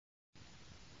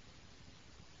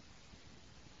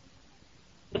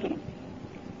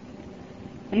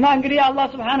እና እንግዲህ አላህ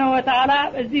Subhanahu Wa Ta'ala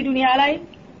እዚህ ዱንያ ላይ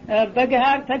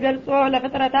በገሃር ተገልጾ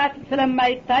ለፍጥረታት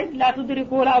ስለማይታይ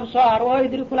ላትድሪኩል አብሷር ወይ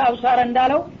ድሪኩል አብሷር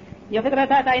እንዳለው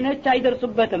የፍጥረታት አይኖች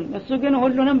አይደርሱበትም እሱ ግን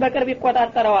ሁሉንም በቅርብ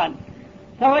ይቆጣጠረዋል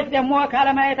ሰዎች ደግሞ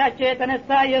ካለማየታቸው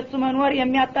የተነሳ የሱ መኖር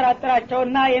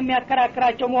የሚያጠራጥራቸውና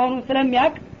የሚያከራክራቸው መሆኑን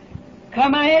ስለሚያውቅ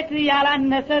ከማየት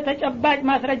ያላነሰ ተጨባጭ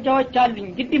ማስረጃዎች አሉኝ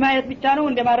ግድ ማየት ብቻ ነው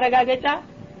እንደማረጋገጫ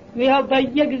ይሄው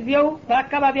በየጊዜው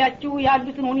በአካባቢያችሁ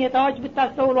ያሉትን ሁኔታዎች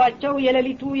ብታስተውሏቸው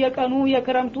የሌሊቱ የቀኑ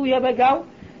የክረምቱ የበጋው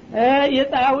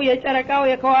የፀሐዩ የጨረቃው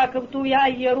የከዋክብቱ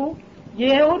ያየሩ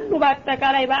ይሄ ሁሉ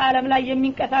በአጠቃላይ በአለም ላይ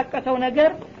የሚንቀሳቀሰው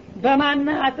ነገር በማን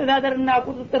አስተዳደርና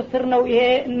ቁጥጥር ስር ነው ይሄ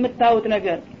የምታዩት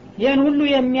ነገር ይሄን ሁሉ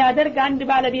የሚያደርግ አንድ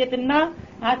ባለቤትና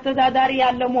አስተዳዳሪ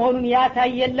ያለ መሆኑን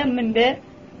ያታየለም እንደ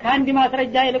ከአንድ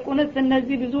ማስረጃ ይልቁንስ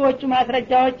እነዚህ ብዙዎቹ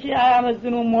ማስረጃዎች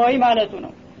አያመዝኑም ወይ ማለቱ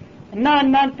ነው እና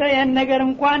እናንተ ይሄን ነገር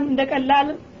እንኳን እንደቀላል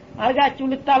አርጋችሁ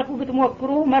ልታልፉ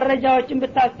ብትሞክሩ መረጃዎችን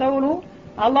ብታስተውሉ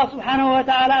አላህ Subhanahu Wa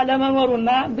Ta'ala ለመኖሩና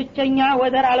ብቸኛ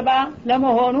ወደር አልባ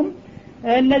ለመሆኑም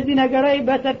እነዚህ ነገሮች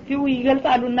በሰፊው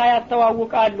ይገልጻሉና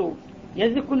ያስተዋውቃሉ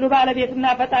የዚህ ሁሉ ባለቤትና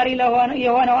ፈጣሪ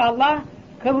የሆነው አላህ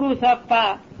ክብሩ ሰፋ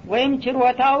ወይም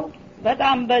ችሮታው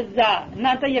በጣም በዛ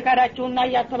እናንተ እየካዳችሁና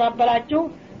እያስተባበላችሁ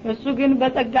እሱ ግን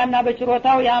በጸጋና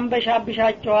በችሮታው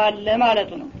ያንበሻብሻቸዋል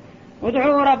ማለቱ ነው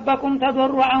ወድዑ ረበኩም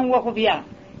ተضرعا وخفيا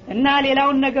እና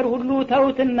ሌላውን ነገር ሁሉ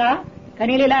ተውትና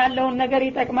ከኔ ሌላ ያለውን ነገር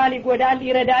ይጠቅማል ይጎዳል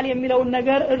ይረዳል የሚለውን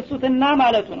ነገር እርሱትና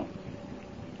ማለቱ ነው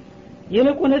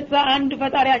ይልቁንስ አንድ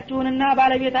ፈጣሪያችሁንና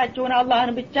ባለቤታችሁን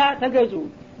አላህን ብቻ ተገዙ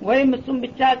ወይም እሱን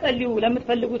ብቻ ጸልዩ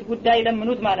ለምትፈልጉት ጉዳይ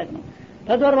ለምኑት ማለት ነው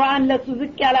ተضرعا ለሱ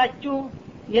ዝቅ ያላችሁ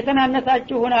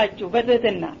የተናነሳችሁ ሆናችሁ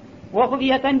በትህትና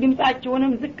ወخفيةን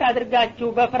ድምጻችሁንም ዝቅ አድርጋችሁ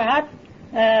በፍርሃት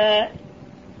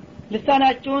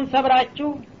ልሳናችሁን ሰብራችሁ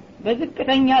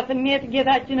በዝቅተኛ ስሜት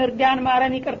ጌታችን እርዳን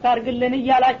ማረን ይቅርታ አድርግልን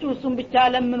እያላችሁ እሱን ብቻ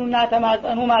ለምኑና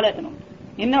ተማጸኑ ማለት ነው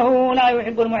ኢነሁ ላ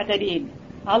يحب المعتدين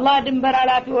አላህ ድንበር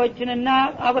አላፊዎችንና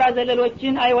አብራ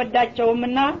ዘለሎችን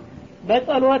አይወዳቸውምና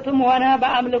በጸሎትም ሆነ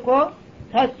በአምልኮ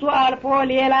ተሱ አልፎ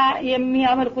ሌላ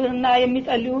የሚያመልኩትና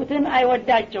የሚጸልዩትን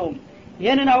አይወዳቸውም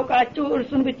ይሄንን አውቃችሁ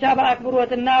እርሱን ብቻ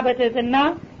በአክብሮትና በትህትና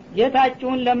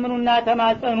ጌታችሁን ለምኑና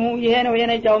ተማጸኑ ይሄ ነው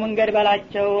የነጃው መንገድ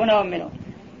በላቸው ነው የሚለው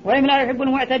ወይም لا يحب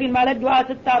المعتدين ማለት ዱዓ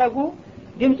ስታረጉ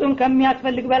ድምጹን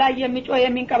ከሚያስፈልግ በላይ የሚጮህ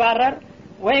የሚንቀባረር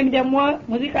ወይም ደግሞ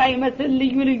ሙዚቃ ይመስል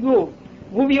ልዩ ልዩ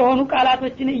ውብ የሆኑ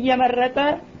ቃላቶችን እየመረጠ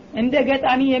እንደ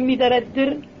ገጣሚ የሚደረድር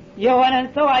የሆነን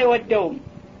ሰው አይወደውም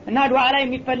እና ዱዓ ላይ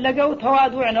የሚፈለገው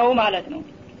ተዋዱዕ ነው ማለት ነው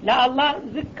ለአላህ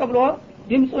ዝቅ ብሎ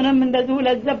ድምጹንም እንደዚሁ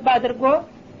ለዘብ አድርጎ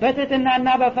በትህትናና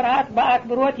በፍርሃት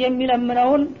በአክብሮት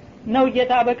የሚለምነውን ነው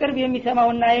ጌታ በቅርብ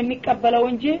የሚሰማውና የሚቀበለው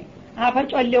እንጂ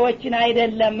አፈጮሌዎችን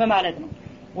አይደለም ማለት ነው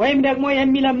ወይም ደግሞ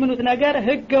የሚለምኑት ነገር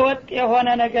ህገ ወጥ የሆነ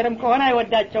ነገርም ከሆነ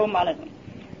አይወዳቸውም ማለት ነው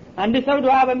አንድ ሰው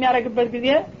ዱዓ በሚያደርግበት ጊዜ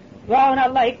ዱዓውን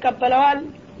አላህ ይቀበለዋል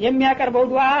የሚያቀርበው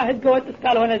ዱዓ ህገ ወጥ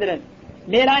እስካልሆነ ድረስ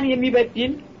ሌላን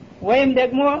የሚበድል ወይም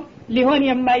ደግሞ ሊሆን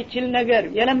የማይችል ነገር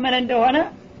የለመነ እንደሆነ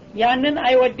ያንን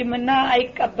አይወድምና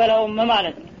አይቀበለውም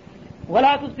ማለት ነው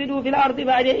ولا تفسدوا في الارض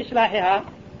بعد اصلاحها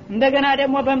እንደገና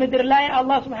ደግሞ በመድር ላይ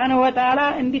አላህ Subhanahu Wa Ta'ala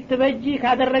እንዲትበጂ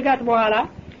ካደረጋት በኋላ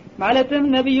ማለትም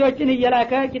ነብዮችን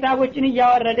እየላከ ኪታቦችን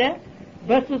እያወረደ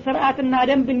በሱ ሥርዓትና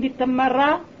ደንብ እንዲተመራ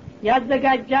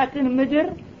ያዘጋጃትን ምድር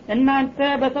እናንተ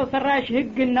በሰው ሰራሽ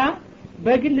ህግና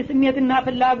በግል ስሜትና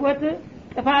ፍላጎት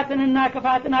ጥፋትንና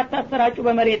ክፋትን አታሰራጩ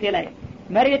በመሬት ላይ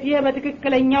መሬት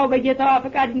በትክክለኛው በጌታዋ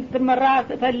ፍቃድ እንድትመራ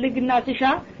ስትፈልግና ትሻ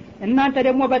እናንተ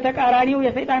ደግሞ በተቃራኒው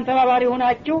የሰይጣን ተባባሪ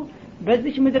ሆናችሁ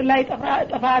በዚህ ምድር ላይ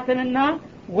ጥፋትንና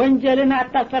ወንጀልን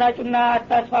አታሰራጩና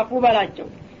አታስፋፉ በላቸው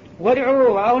ወድዑ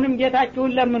አሁንም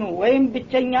ጌታችሁን ለምኑ ወይም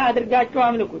ብቸኛ አድርጋችሁ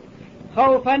አምልኩት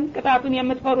ኸውፈን ቅጣቱን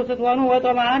የምትፈሩ ስትሆኑ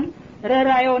ወጠማን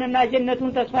ረራዩንና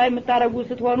ጀነቱን ተስፋ የምታረጉ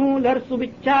ስትሆኑ ለርሱ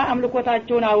ብቻ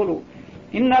አምልኮታችሁን አውሉ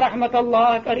ኢነ ረህመተላህ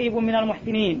ቀሪቡ ሚነል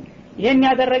ሙህሲኒን ይሄን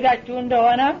ያደረጋችሁ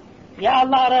እንደሆነ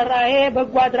የአላህ ረራዬ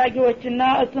በጎ አድራጊዎችና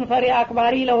እሱን ፈሪ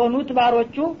አክባሪ ለሆኑት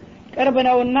ባሮቹ ቅርብ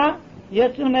ነውና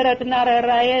የሱን ምሕረትና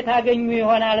ረራዬ ታገኙ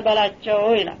ይሆናል በላቸው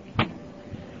ይላል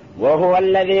وهو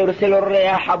الذي يرسل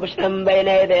الرياح بشرا بين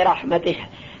يدي رحمته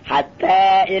حتى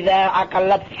إذا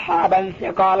أقلت سحابا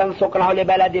ثقالا سقناه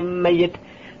لبلد ميت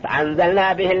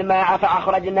فأنزلنا به الماء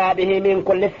فأخرجنا به من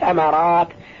كل الثمرات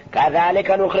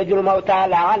كذلك نخرج الموتى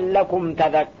لعلكم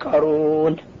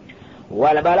تذكرون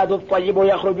والبلد الطيب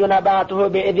يخرج نباته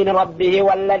بإذن ربه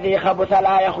والذي خبث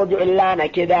لا يخرج إلا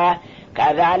نكدا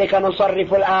كذلك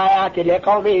نصرف الآيات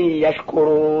لقوم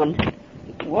يشكرون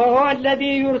وهو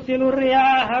الذي يرسل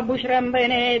الرياح بشرا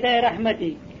بين يدي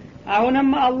رحمته አሁንም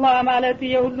አላህ ማለት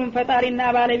የሁሉም ፈጣሪና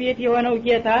ባለቤት የሆነው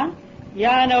ጌታ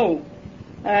ያ ነው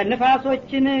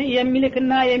ንፋሶችን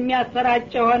የሚልክና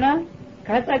የሚያሰራጭ ሆነ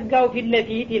ከጸጋው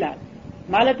ፊትለፊት ይላል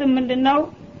ማለትም ምንድነው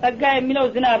ጸጋ የሚለው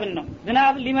ዝናብን ነው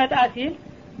ዝናብ ሊመጣ ሲል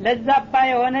ለዛባ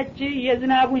የሆነች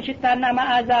የዝናቡን ሽታና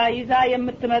መዓዛ ይዛ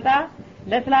የምትመጣ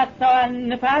ለስላሳዋ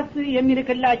ንፋስ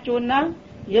የሚልክላችሁና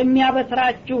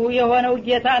የሚያበስራችሁ የሆነው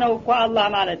ጌታ ነው እኮ አላህ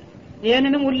ማለት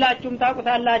ይሄንንም ሁላችሁም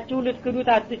ታውቁታላችሁ ልትክዱት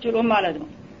አትችሉም ማለት ነው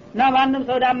እና ማንንም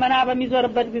ሰው ዳመና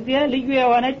በሚዞርበት ጊዜ ልዩ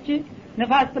የሆነች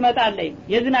ንፋስ ትመጣለች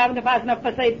የዝናብ ንፋስ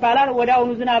ነፈሰ ይባላል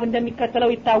ወዳውኑ ዝናብ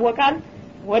እንደሚከተለው ይታወቃል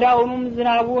ወዳውኑም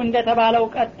ዝናቡ እንደተባለው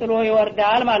ቀጥሎ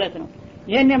ይወርዳል ማለት ነው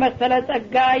ይሄን የመሰለ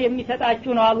ጸጋ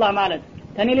የሚሰጣችሁ ነው አላህ ማለት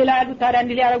ተኔሌላ ያሉት ታዲያ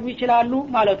እንዲህ ሊያረጉ ይችላሉ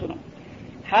ማለቱ ነው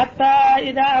حتى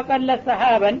اذا اقل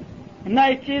سحابا እና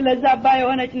እቺ ለዛባ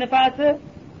የሆነች ንፋስ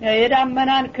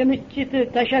የዳመናን ክምችት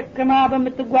ተሸክማ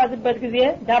በምትጓዝበት ጊዜ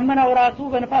ዳመናው ራሱ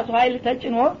በንፋሱ ኃይል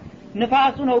ተጭኖ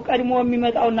ንፋሱ ነው ቀድሞ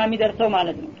የሚመጣውና የሚደርሰው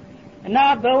ማለት ነው እና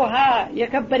በውሃ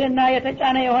የከበደና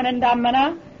የተጫነ የሆነ ዳመና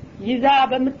ይዛ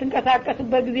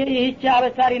በምትንቀሳቀስበት ጊዜ ይህች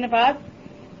አበሳሪ ንፋስ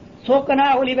ሶቅና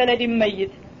ወሊበለድ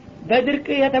መይት በድርቅ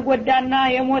የተጎዳና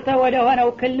የሞተ ወደ ሆነው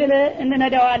ክልል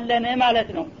እንነዳዋለን ማለት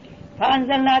ነው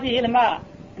ፈአንዘልና ቢልማ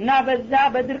እና በዛ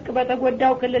በድርቅ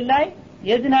በተጎዳው ክልል ላይ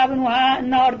የዝናብን ውሃ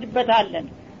እናወርድበታለን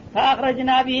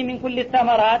فاخرجنا به من كل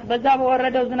الثمرات በዛ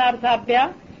በወረደው ዝናብ ሳቢያ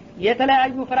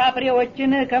የተለያዩ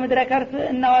ፍራፍሬዎችን ከምድረ ከርስ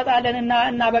እናወጣለንና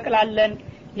እናበቅላለን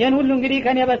ይሄን ሁሉ እንግዲህ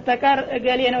ከኔ በስተቀር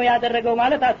እገሌ ነው ያደረገው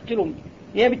ማለት አትችሉም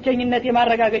የብቸኝነት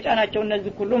የማረጋገጫ ናቸው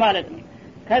እነዚህ ሁሉ ማለት ነው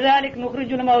كذلك نخرج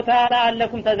الموتى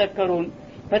لعلكم تذكرون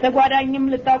በተጓዳኝም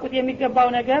ልታውቁት የሚገባው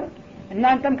ነገር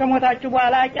እናንተም ከሞታችሁ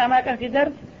በኋላ ቂያማ ቀን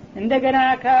ሲደርስ እንደገና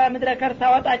ከምድረ ከርስ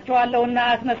አወጣችኋለሁና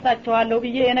አስነሳችኋለሁ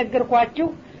ብዬ የነገርኳችሁ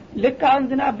ልክ አሁን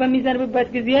ዝናብ በሚዘንብበት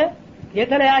ጊዜ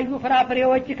የተለያዩ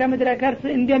ፍራፍሬዎች ከምድረ ከርስ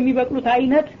እንደሚበቅሉት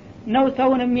አይነት ነው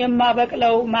ሰውንም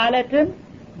የማበቅለው ማለትም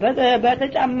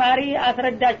በተጨማሪ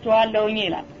አስረዳችኋለሁ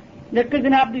ይላል ልክ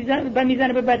ዝናብ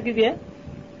በሚዘንብበት ጊዜ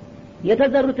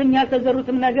የተዘሩትም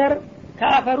ያልተዘሩትም ነገር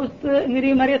ከአፈር ውስጥ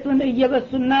እንግዲህ መሬቱን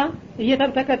እየበሱና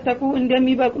እየተተከተኩ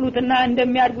እንደሚበቅሉትና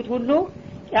እንደሚያድጉት ሁሉ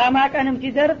ቂያማ ቀንም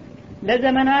ሲደርስ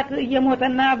ለዘመናት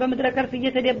እየሞተና በምድረ ከርስ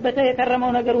እየተደበተ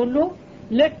የከረመው ነገር ሁሉ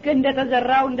ልክ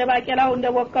እንደተዘራው እንደ ባቄላው እንደ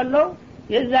በቆሎ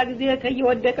የዛ ጊዜ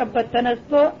ከየወደቀበት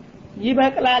ተነስቶ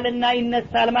ይበቅላልና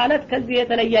ይነሳል ማለት ከዚህ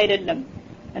የተለየ አይደለም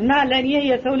እና ለኔ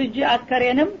የሰው ልጅ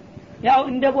አስከሬንም ያው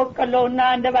እንደ በቆሎውና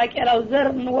እንደ ባቄላው ዘር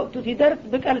ወቅቱ ሲደርስ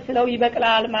ብቀል ስለው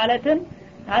ይበቅላል ማለትን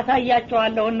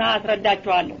አሳያቸዋለሁና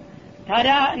አስረዳቸዋለሁ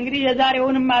ታዲያ እንግዲህ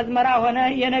የዛሬውንም አዝመራ ሆነ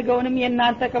የነገውንም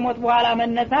የናንተ ከሞት በኋላ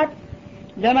መነሳት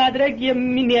ለማድረግ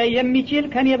የሚችል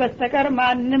ከኔ በስተቀር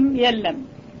ማንም የለም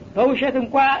በውሸት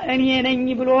እንኳን እኔ ነኝ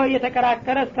ብሎ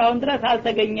የተከራከረ እስካሁን ድረስ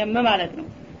አልተገኘም ማለት ነው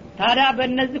ታዲያ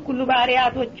በእነዚህ ሁሉ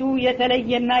ባህሪያቶቹ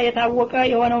የተለየና የታወቀ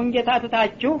የሆነውን ጌታ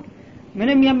ትታችሁ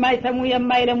ምንም የማይሰሙ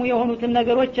የማይለሙ የሆኑትን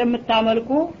ነገሮች የምታመልኩ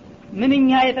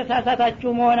ምንኛ የተሳሳታችሁ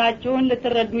መሆናችሁን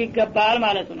ልትረዱ ይገባል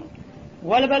ማለት ነው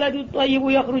ወልበለዱ الطيب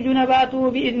يخرج نباته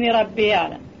باذن ربه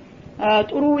አለ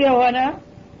ጥሩ የሆነ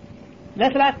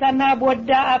ለስላሳና ቦዳ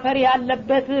አፈር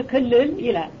ያለበት ክልል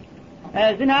ይላል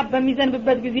ዝናብ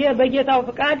በሚዘንብበት ጊዜ በጌታው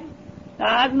ፍቃድ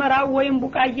አዝመራው ወይም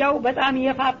ቡቃያው በጣም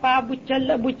የፋፋ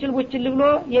ቡችል ብሎ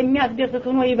የሚያስደስት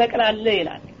ሆኖ ይበቅላል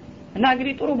ይላል እና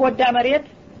እንግዲህ ጥሩ ቦዳ መሬት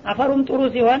አፈሩም ጥሩ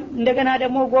ሲሆን እንደገና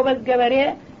ደግሞ ጎበዝ ገበሬ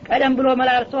ቀደም ብሎ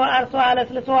መላርሶ አርሶ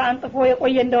አለስልሶ አንጥፎ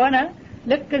የቆየ እንደሆነ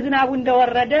ልክ ዝናቡ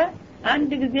እንደወረደ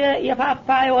አንድ ጊዜ የፋፋ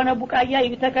የሆነ ቡቃያ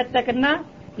ይተከተክና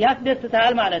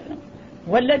ያስደስታል ማለት ነው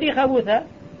ወለዲ ኸቡተ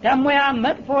ተሞያ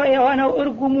መጥፎ የሆነው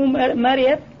እርጉሙ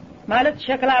መሬት ማለት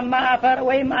ሸክላማ አፈር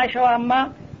ወይም አሸዋማ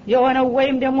የሆነው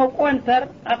ወይም ደግሞ ቆንተር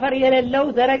አፈር የሌለው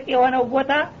ደረቅ የሆነው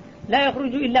ቦታ ላይ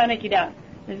ይخرجu ኢላ ነኪዳ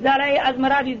እዛ ላይ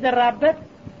አዝመራ ቢዘራበት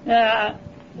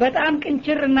በጣም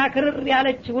ቅንጭርና ክርር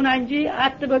ያለች ሁና እንጂ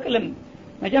አትበቅልም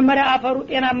መጀመሪያ አፈሩ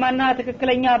ጤናማና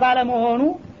ትክክለኛ ባለመሆኑ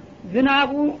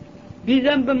ዝናቡ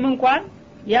ቢዘንብም እንኳን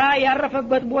ያ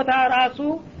ያረፈበት ቦታ ራሱ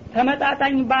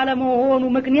ተመጣጣኝ ባለመሆኑ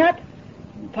ምክንያት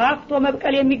ፋፍቶ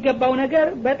መብቀል የሚገባው ነገር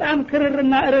በጣም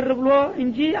ክርርና እርር ብሎ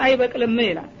እንጂ አይበቅልም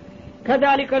ይላል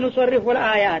ከذلك نصرف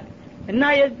الآيات እና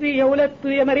የዚህ የሁለቱ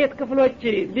የመሬት ክፍሎች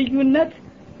ልዩነት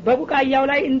በቡቃያው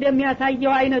ላይ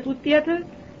እንደሚያሳየው አይነት ውጤት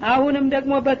አሁንም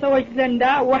ደግሞ በሰዎች ዘንዳ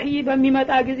ወህይ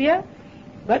በሚመጣ ጊዜ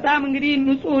በጣም እንግዲህ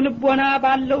ንጹህ ልቦና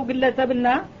ባለው ግለሰብና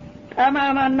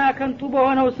ጠማማና ከንቱ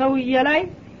በሆነው ሰውዬ ላይ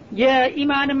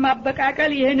የኢማንን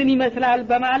ማበቃቀል ይህንን ይመስላል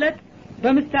በማለት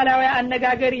በምሳሌያዊ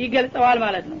አነጋገር ይገልጸዋል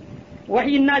ማለት ነው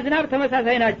ወህይና ዝናብ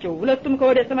ተመሳሳይ ናቸው ሁለቱም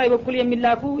ከወደ ሰማይ በኩል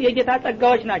የሚላኩ የጌታ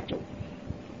ጸጋዎች ናቸው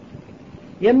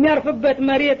የሚያርፍበት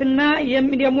መሬትና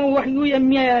ደግሞ ወህዩ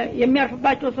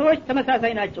የሚያርፍባቸው ሰዎች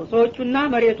ተመሳሳይ ናቸው ሰዎቹና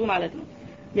መሬቱ ማለት ነው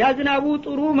ያ ዝናቡ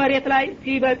ጥሩ መሬት ላይ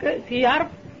ሲያርፍ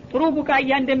ጥሩ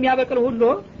ቡቃያ እንደሚያበቅል ሁሉ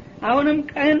አሁንም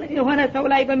ቀን የሆነ ሰው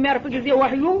ላይ በሚያርፍ ጊዜ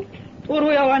ወህዩ ጥሩ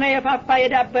የሆነ የፋፋ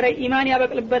የዳበረ ኢማን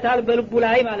ያበቅልበታል በልቡ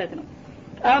ላይ ማለት ነው።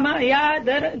 ያ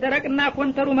ደረቅና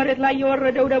ኮንተሩ መሬት ላይ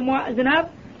የወረደው ደግሞ ዝናብ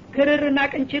ክርርና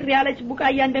ቅንጭር ያለች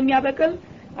ቡቃያ እንደሚያበቅል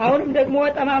አሁንም ደግሞ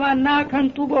ጠማማና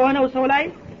ከንቱ በሆነው ሰው ላይ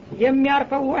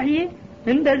የሚያርፈው ወህይ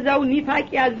እንደዛው ኒፋቅ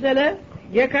ያዘለ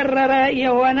የከረረ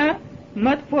የሆነ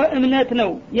መጥፎ እምነት ነው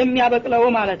የሚያበቅለው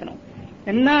ማለት ነው።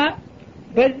 እና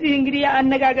በዚህ እንግዲህ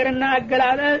አነጋገርና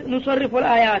አገላለጽ ንሶርፉል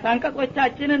አያት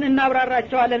አንቀጾቻችንን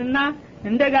እናብራራቸዋለንና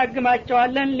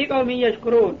እንደጋግማቸዋለን ሊቀውም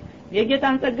ይሽኩሩን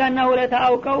የጌታን ጸጋና ውለታ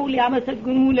አውቀው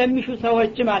ሊያመሰግኑ ለሚሹ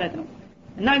ሰዎች ማለት ነው።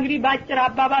 እና እንግዲህ ባጭር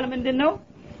አባባል ምንድነው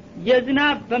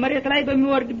የዝናብ በመሬት ላይ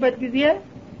በሚወርድበት ጊዜ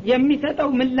የሚሰጠው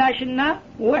ምላሽና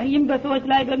ወህይም በሰዎች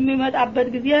ላይ በሚመጣበት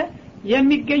ጊዜ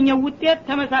የሚገኘው ውጤት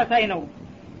ተመሳሳይ ነው።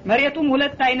 መሬቱም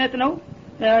ሁለት አይነት ነው።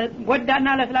 ጎዳና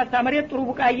ለስላሳ መሬት ጥሩ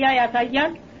ቡቃያ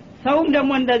ያሳያል። ሰውም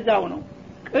ደግሞ እንደዛው ነው።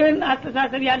 ቅን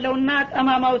አስተሳሰብ ያለውና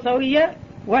ጠማማው ሰውዬ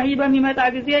ወህይ በሚመጣ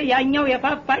ጊዜ ያኛው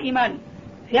የፋፋ ኢማን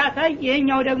ሲያሳይ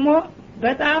ይሄኛው ደግሞ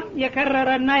በጣም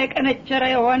የከረረና የቀነቸረ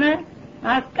የሆነ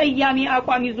አስቀያሚ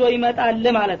አቋም ይዞ ይመጣል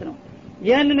ማለት ነው።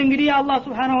 ይህንን እንግዲህ አላህ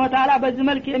Subhanahu Wa Ta'ala በዚህ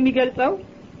መልክ የሚገልጸው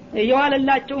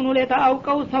የዋለላቸውን ውለታ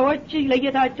አውቀው ሰዎች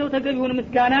ለጌታቸው ተገቢውን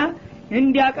ምስጋና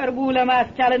እንዲያቀርቡ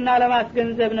ለማስቻልና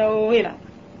ለማስገንዘብ ነው ይላል።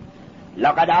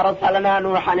 لقد أرسلنا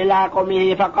نوحا إلى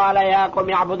قومه فقال يا قوم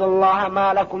اعبدوا الله ما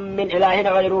لكم من إله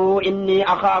غيره إني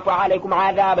أخاف عليكم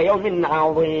عذاب يوم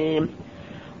عظيم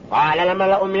قال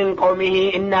الملأ من قومه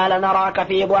إنا لنراك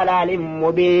في ضلال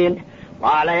مبين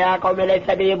قال يا قوم ليس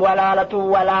بي ضلالة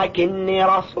ولكني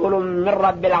رسول من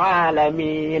رب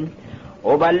العالمين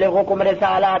أبلغكم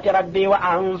رسالات ربي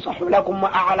وأنصح لكم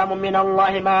وأعلم من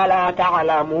الله ما لا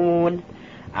تعلمون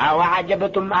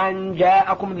أوعجبتم أن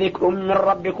جاءكم ذكر من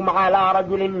ربكم على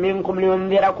رجل منكم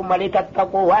لينذركم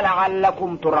ولتتقوا ولعلكم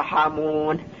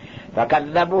ترحمون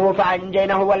فكذبوه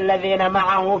فأنجيناه والذين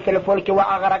معه في الفلك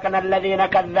وأغرقنا الذين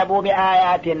كذبوا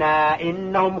بآياتنا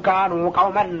إنهم كانوا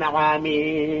قوما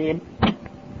عمين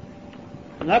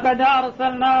لقد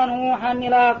أرسلنا نوحا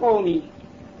إلى قومه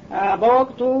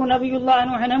በወቅቱ ነብዩላህ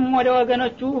ኑህንም ወደ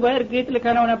ወገኖቹ በእርግጥ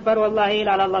ልከነው ነበር والله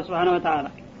ይላል አላህ Subhanahu Wa Ta'ala።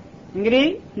 እንግዲህ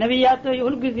ነብያት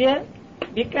ሁሉ ጊዜ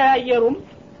ቢቀያየሩም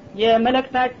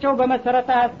የመለክታቸው በመሰረተ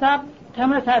ሐሳብ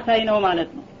ተመሳሳይ ነው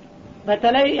ማለት ነው።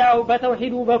 በተለይ ያው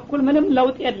በተውሂዱ በኩል ምንም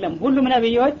ለውጥ የለም። ሁሉም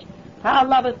ነብዮች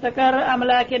ከአላህ በስተቀር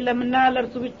አምላክ የለምና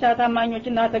ለእርሱ ብቻ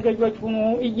ታማኞችና ተገዦች ሁኑ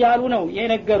እያሉ ነው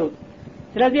የነገሩት።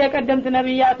 ስለዚህ የቀደምት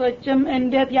ነብያቶችም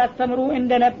እንዴት ያስተምሩ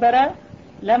እንደነበረ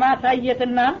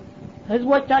ለማሳየትና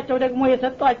ህዝቦቻቸው ደግሞ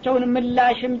የሰጧቸውን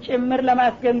ምላሽም ጭምር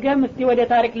ለማስገምገም እስቲ ወደ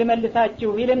ታሪክ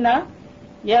ልመልሳችሁ ይልና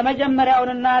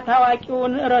የመጀመሪያውንና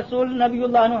ታዋቂውን ረሱል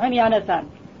ነብዩላህ ኑህን ያነሳል።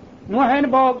 ኑህን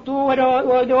በወቅቱ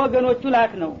ወደ ወገኖቹ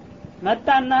ላክ ነው።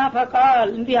 መጣና ፈቃል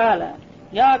እንዲህ አለ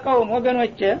ያ ቀውም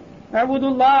ወገኖቼ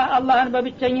አዕቡዱላህ አላህን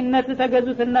በብቸኝነት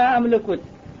ተገዙትና አምልኩት።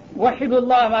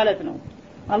 ወሂዱላህ ማለት ነው።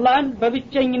 አላህን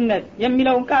በብቸኝነት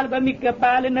የሚለውን ቃል በሚገባ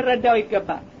ልንረዳው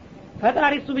ይገባል።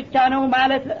 ፈጣሪ እሱ ብቻ ነው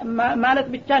ማለት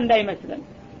ብቻ እንዳይመስለን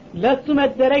ለሱ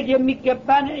መደረግ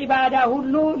የሚገባን ኢባዳ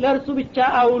ሁሉ ለርሱ ብቻ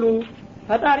አውሉ።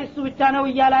 ፈጣሪ እሱ ብቻ ነው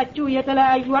እያላችሁ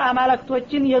የተለያዩ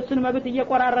አማልክቶችን የሱን መብት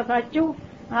እየቆራረሳችሁ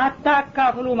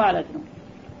አታካፍሉ ማለት ነው።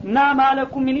 እና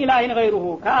ማለኩም ሚን ኢላሂን ገይሩሁ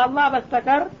ከአላህ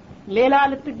በስተቀር ሌላ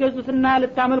ልትገዙትና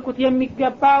ልታመልኩት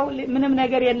የሚገባው ምንም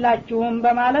ነገር የላችሁም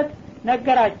በማለት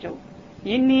ነገራቸው።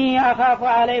 ኢኒ አኻፉ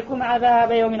አለይኩም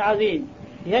አዛበ የውሚን ዐዚም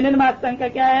ይህንን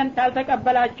ማስጠንቀቂያን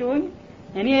ታልተቀበላችሁኝ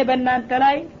እኔ በእናንተ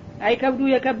ላይ አይከብዱ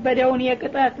የከበደውን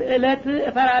የቅጣት እለት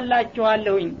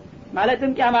እፈራላችኋለሁኝ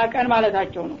ማለትም ቂያማ ቀን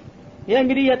ማለታቸው ነው። ይሄ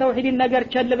እንግዲህ የተውሂድን ነገር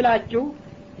ቸል ብላችሁ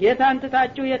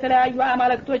የታንተታችሁ የተለያዩ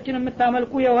አማልክቶችን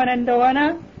የምታመልኩ የሆነ እንደሆነ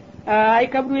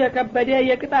አይከብዱ የከበደ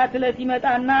የቅጣት እለት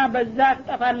ይመጣና በዛ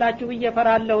ተጠፋላችሁ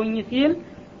እየፈራለሁኝ ሲል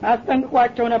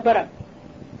አስጠንቅቋቸው ነበር።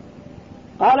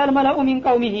 قال الملأ من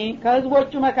قومه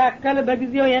ከህዝቦቹ መካከል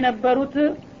በጊዜው የነበሩት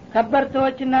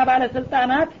ከበርተዎችና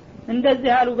ባለስልጣናት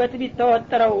እንደዚህ አሉ በትዕቢት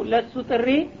ተወጥረው ለሱ ጥሪ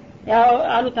ያው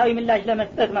አሉታዊ ምላሽ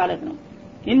ለመስጠት ማለት ነው።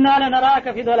 ኢና ለነራከ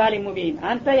ፊ ضلال ሙቢን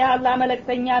አንተ የአላህ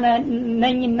መልእክተኛ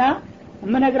ነኝና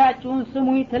እምነግራችሁን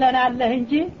ስሙኝ ትለናለህ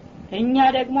እንጂ እኛ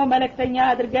ደግሞ መልእክተኛ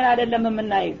አድርገን አይደለም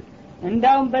የምናይህ።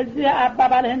 እንዳውም በዚህ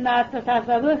አባባልህና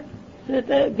አስተሳሰብህ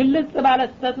ግልጽ ባለ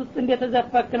ስህተት ውስጥ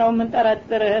እንደተዘፈክ ነው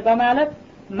የምንጠረጥርህ በማለት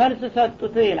መልስ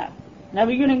ሰጡት ይላል።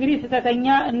 ነብዩን እንግዲህ ስተተኛ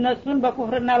እነሱን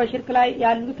በኩፍርና በሽርክ ላይ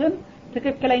ያሉትን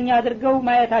ትክክለኛ አድርገው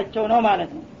ማየታቸው ነው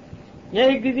ማለት ነው።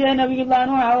 ይህ ጊዜ ነብዩላህ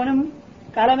ኑህ አሁንም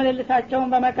ቃለ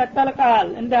መልእክታቸውን በመከተል ቃል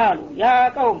እንዳሉ ያ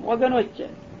ቀውም ወገኖች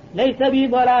ለይሰ ቢ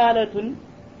ضلالቱን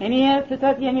እኔ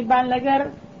ስተት የሚባል ነገር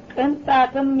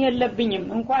ቅንጣትም የለብኝም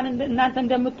እንኳን እናንተ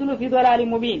እንደምትሉ ፊዶላሊ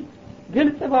ሙቢን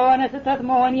ግልጽ በሆነ ስተት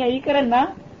መሆን ይቅርና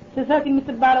ስተት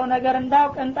የምትባለው ነገር እንዳው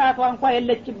ቅንጣቷ እንኳን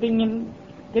የለችብኝም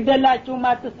ግደላችሁ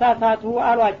ማትሳሳቱ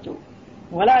አሏቸው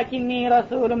ወላኪኒ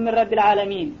ረሱል ሚን ረቢል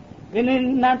ዓለሚን ግን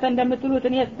እናንተ እንደምትሉት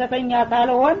እኔ ስተተኛ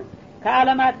ሳልሆን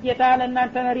ከዓለማት ጌታ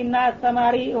ለእናንተ መሪና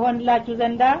አስተማሪ ሆንላችሁ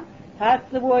ዘንዳ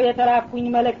ታስቦ የተላኩኝ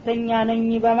መልእክተኛ ነኝ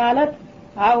በማለት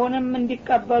አሁንም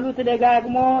እንዲቀበሉት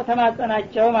ደጋግሞ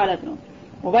ተማጸናቸው ማለት ነው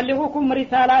ወበልጉኩም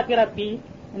ሪሳላት ረቢ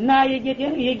እና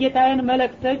የጌታዬን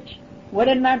መልእክቶች ወደ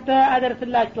እናንተ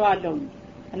አደርስላችኋለሁ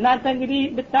እናንተ እንግዲህ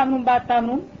ብታምኑም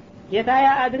ባታምኑም ጌታዬ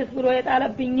አድርስ ብሎ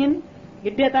የጣለብኝን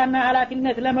ግዴታና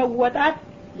ኃላፊነት ለመወጣት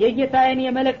የጌታዬን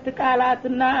የመልእክት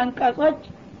ቃላትና አንቀጾች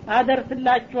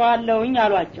አደርስላችኋለሁኝ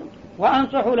አሏቸው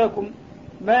ወአንሱሁ ለኩም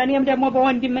በእኔም ደግሞ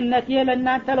በወንድምነቴ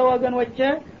ለእናንተ ለወገኖቼ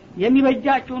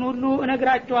የሚበጃችሁን ሁሉ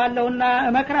እነግራችኋለሁና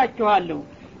እመክራችኋለሁ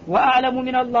ወአዕለሙ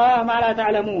ሚነላህ ማ ላ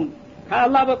ተዕለሙን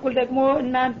ከአላህ በኩል ደግሞ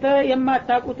እናንተ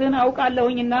የማታውቁትን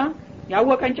አውቃለሁኝና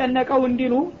ያወቀን ጨነቀው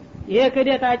እንዲሉ ይሄ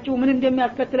ክደታችሁ ምን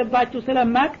እንደሚያስከትልባችሁ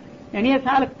ስለማቅ እኔ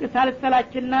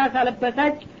ሳልሰላችና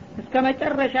ሳልበሳጭ እስከ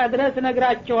መጨረሻ ድረስ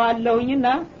እነግራችኋለሁኝና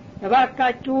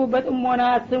እባካችሁ በጥሞና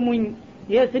ስሙኝ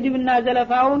የስድብና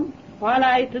ዘለፋውን ኋላ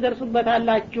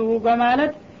ትደርሱበታላችሁ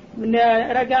በማለት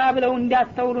ረጋ ብለው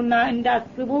እንዳስተውሉና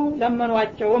እንዳስቡ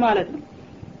ለመኗቸው ማለት ነው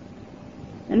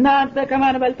እና አንተ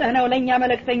ከማን በልጠህ ነው ለኛ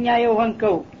መልእክተኛ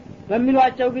የሆንከው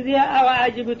በሚሏቸው ጊዜ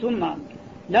አዋጅብቱም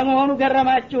ለመሆኑ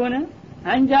ገረማችሁን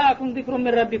አንጃአኩም ዚክሩ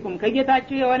ሚን ረቢኩም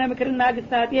ከጌታችሁ የሆነ ምክርና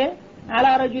ግሳጤ አላ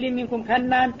ረጁል ሚንኩም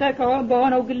ከናንተ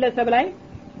በሆነው ግለሰብ ላይ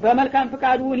በመልካም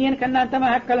ፍቃዱ እኔን ከናንተ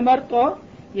መካከል መርጦ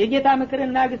የጌታ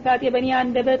ምክርና ግሳጤ በእኔ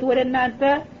አንደበት ወደ እናንተ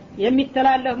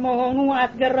የሚተላለፍ መሆኑ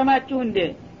አስገረማችሁ እንዴ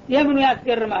የምኑ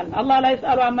ያስገርማል አላህ ላይ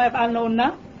ሰአሉ አማ ይፈዓል ነውና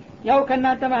ያው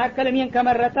ከናንተ መካከል እኔን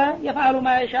ከመረጠ የፈዓሉ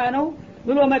ማይሻ ነው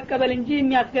ብሎ መቀበል እንጂ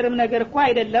የሚያስገርም ነገር እኮ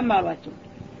አይደለም አሏቸው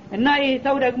እና ይህ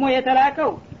ሰው ደግሞ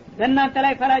የተላከው በእናንተ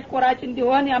ላይ ፈራጭ ቆራጭ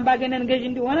እንዲሆን ያምባገነን ገዥ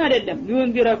እንዲሆን አይደለም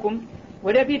ሊዩንዚረኩም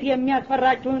ወደፊት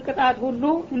የሚያስፈራችሁን ቅጣት ሁሉ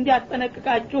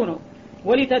እንዲያስጠነቅቃችሁ ነው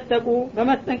ወሊተተቁ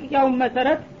በመስጠንቀቂያው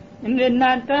መሰረት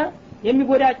እናንተ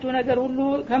የሚጎዳችሁ ነገር ሁሉ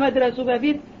ከመድረሱ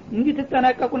በፊት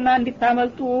እንድትጠነቀቁና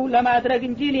እንድታመልጡ ለማድረግ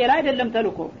እንጂ ሌላ አይደለም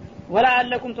ተልኮ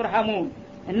ወለዓለኩም ተርሐሙን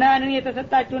እና እኔ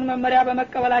የተሰጣችሁን መመሪያ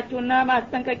በመቀበላችሁና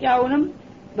ማስጠንቀቂያውንም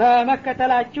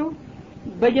በመከተላችሁ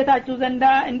በጌታችሁ ዘንዳ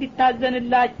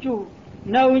እንዲታዘንላችሁ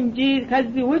ነው እንጂ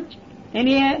ከዚህ ውጭ እኔ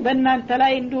በእናንተ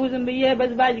ላይ እንዲሁ ዝም ብዬ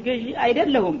በዝባዥ ገዥ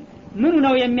አይደለሁም ምኑ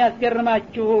ነው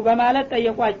የሚያስገርማችሁ በማለት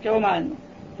ጠየቋቸው ማለት ነው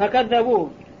ፈከዘቡ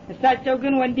እሳቸው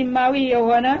ግን ወንድማዊ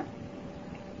የሆነ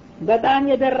በጣም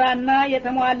የደራና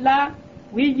የተሟላ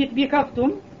ውይይት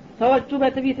ቢከፍቱም ሰዎቹ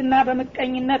በትዕቢትና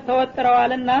በመቀኝነት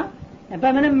ተወጥረዋልና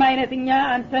በምንም አይነትኛ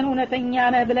አንተን እውነተኛ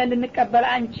ነህ ብለን ልንቀበል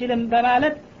አንችልም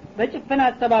በማለት በጭፍን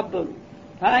አስተባበሉ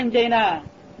ፈአንጀይና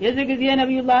የዚህ ጊዜ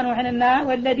ነብዩላህ ኑህንና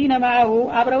ወለዲነ ማአሁ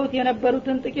አብረውት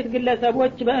የነበሩትን ጥቂት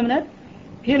ግለሰቦች በእምነት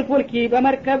ፊልፉልኪ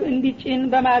በመርከብ እንዲጭን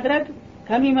በማድረግ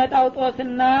ከሚመጣው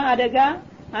ጦስና አደጋ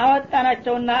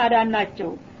አወጣናቸውና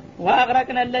አዳናቸው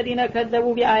ወአግረቅና الذين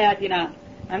كذبوا بآياتنا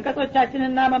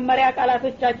አንቀጾቻችንና መመሪያ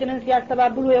ቃላቶቻችንን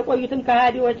ሲያስተባብሉ የቆዩትን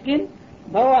ከሃዲዎች ግን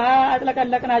በውሃ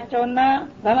አጥለቀለቅናቸውና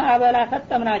በማዕበል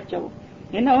አሰጠምናቸው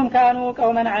እነሆም ካኑ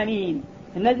ቀውመን አሚን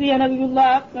እነዚህ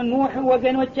የነብዩላህ ኑህ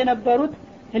ወገኖች የነበሩት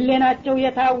ህሌናቸው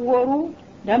የታወሩ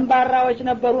ደንባራዎች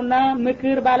ነበሩና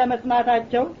ምክር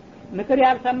ባለመስማታቸው ምክር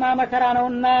ያልሰማ መከራ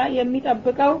ነውና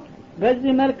የሚጠብቀው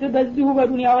በዚህ መልክ በዚሁ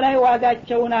በዱንያው ላይ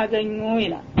ዋጋቸውን አገኙ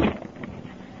ይላል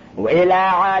وإلى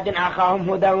عاد أخاهم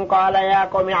هودا قال يا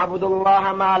قوم اعبدوا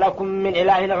الله ما لكم من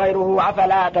إله غيره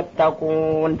أفلا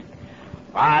تتقون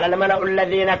قال الملأ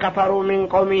الذين كفروا من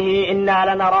قومه إنا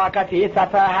لنراك في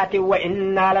سفاهة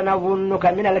وإنا لنظنك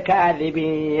من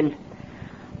الكاذبين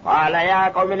قال يا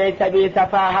قوم ليس بي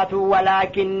سفاهة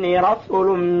ولكني رسول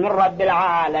من رب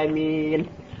العالمين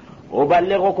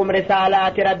أبلغكم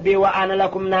رسالات ربي وأنا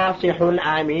لكم ناصح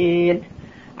أمين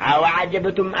أو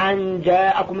عجبتم أن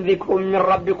جاءكم ذكر من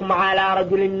ربكم على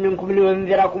رجل منكم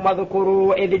لينذركم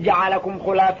واذكروا إذ جعلكم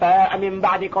خلفاء من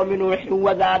بعد قوم نوح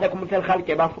وزادكم في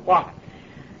الخلق بسطة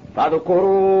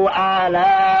فاذكروا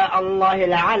آلاء الله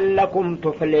لعلكم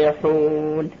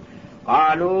تفلحون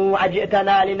قالوا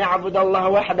أجئتنا لنعبد الله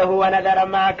وحده ونذر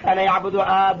ما كان يعبد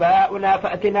آباؤنا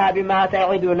فأتنا بما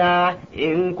تعدنا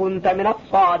إن كنت من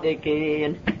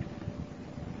الصادقين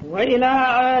وإلى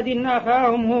عاد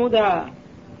أخاهم هودا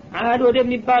عاد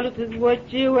ወደሚባሉት ህዝቦች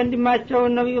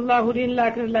ወንድማቸውን ነብዩላህ ሁድን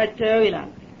ላክላቸው ይላል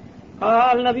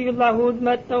قال ነብዩላህ ሁድ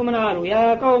መጥተው ምን አሉ ያ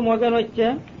ቀውም ወገኖቼ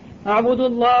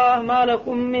አቡዱላህ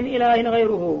ማለኩም ምን ኢላሂን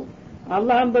ገይሩሁ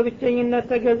አላህን በብቸኝነት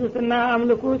ተገዙትና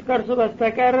አምልኩት ከርሱ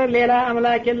በስተቀር ሌላ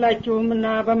አምላክ የላችሁምና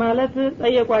በማለት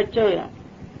ጠየቋቸው ይላል።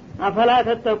 አፈላ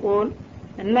ተተቁን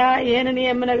እና ይሄንን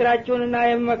የምነግራችሁንና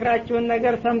የምመክራችሁን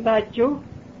ነገር ሰምታችሁ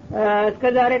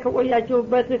እስከዛሬ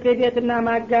ከቆያችሁበት ክህደትና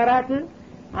ማጋራት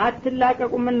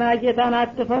አትላቀቁምና ጌታን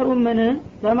አትፈሩምን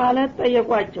በማለት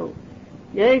ጠየቋቸው።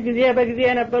 ይህ ጊዜ በጊዜ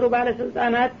የነበሩ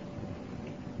ባለስልጣናት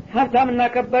ሀብታምና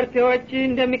ከበርቴዎች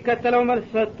እንደሚከተለው መልስ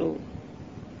ሰጡ።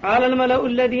 ቃል الملأ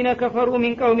الذين كفروا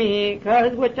من قومه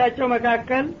ከህዝቦቻቸው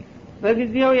መካከል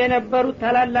በጊዜው የነበሩት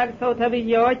ታላላቅ ሰው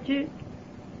ተብዬዎች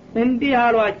እንዲህ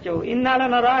አሏቸው። ኢና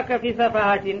ለነራከ ፊ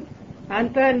ሰፋሃቲን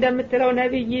አንተ እንደምትለው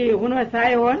ነብይ ሆኖ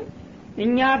ሳይሆን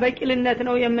እኛ በቂልነት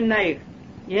ነው የምናይህ።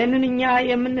 ይህንን እኛ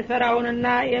የምንሰራውንና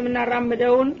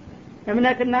የምናራምደውን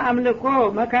እምነትና አምልኮ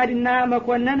መካድና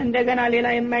መኮነን እንደገና ሌላ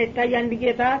የማይታይ አንድ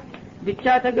ጌታ ብቻ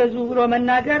ተገዙ ብሎ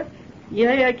መናገር ይሄ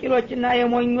የቂሎችና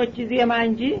የሞኞች ዜማ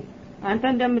እንጂ አንተ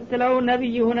እንደምትለው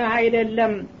ነብይ ሆነ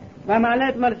አይደለም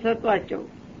በማለት መልስ ሰጧቸው።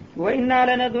 ወኢና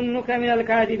ለነዙኑከ ሚነል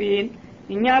ካዲቢን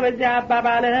እኛ በዚያ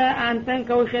አባባልህ አንተን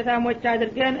ከውሸታሞች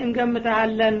አድርገን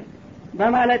እንገምታለን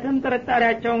በማለትም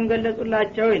ጥርጣሬያቸውን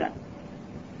ገለጹላቸው ይላል።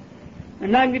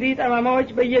 እና እንግዲህ ጠማማዎች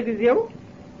በየጊዜው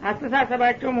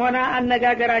አስተሳሰባቸውም ሆነ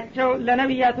አነጋገራቸው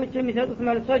ለነብያቶች የሚሰጡት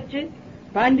መልሶች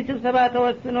በአንድ ስብሰባ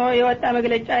ተወስኖ የወጣ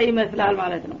መግለጫ ይመስላል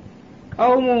ማለት ነው።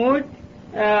 ቀውሙ ሁድ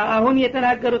አሁን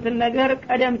የተናገሩትን ነገር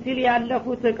ቀደም ሲል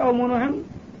ያለፉት ቀውሙ ኑህም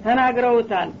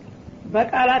ተናግረውታል።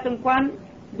 በቃላት እንኳን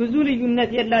ብዙ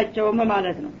ልዩነት የላቸውም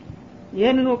ማለት ነው።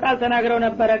 ይህንኑ ቃል ተናግረው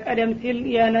ነበረ ቀደም ሲል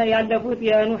ያለፉት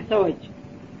የኑህ ሰዎች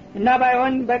እና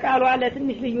ባይሆን በቃሉ አለ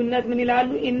ትንሽ ልዩነት ምን ይላሉ?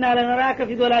 ኢና ለነራከ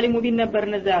ፊ ዶላሊ ሙቢን ነበር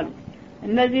ነዛሉ።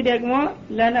 እነዚህ ደግሞ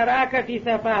ለነራከ ፊ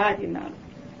ሰፋሃቲና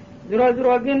ዝሮ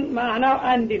ግን ማዕናው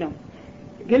አንድ ነው።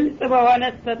 ግልጽ በሆነ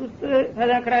ስተት ውስጥ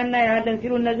ተዘክረና ያለን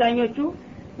ሲሉ እነዛኞቹ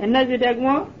እነዚህ ደግሞ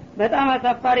በጣም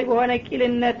አሳፋሪ በሆነ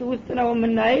ቂልነት ውስጥ ነው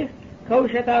የምናይህ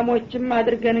ከውሸታሞችም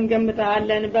አድርገን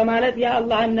እንገምታለን በማለት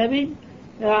የአላህን ነብይ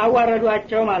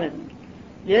አዋረዷቸው ማለት ነው።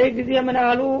 ይህ ጊዜ ምን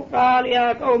አሉ? ቃል ያ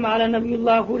ቀውም አለ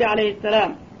ነብዩላህ ሁድ አለይሂ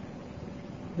ሰላም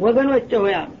ወገኖች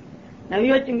ሆይ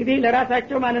ነብዮች እንግዲህ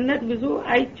ለራሳቸው ማንነት ብዙ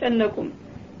አይጨነቁም።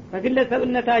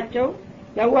 በግለሰብነታቸው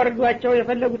ያዋርዷቸው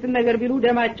የፈለጉትን ነገር ቢሉ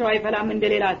ደማቸው አይፈላም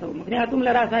እንደሌላ ሰው። ምክንያቱም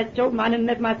ለራሳቸው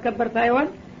ማንነት ማስከበር ሳይሆን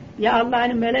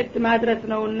የአላህን መልእክት ማድረስ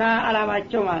ነውና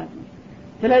አላማቸው ማለት ነው።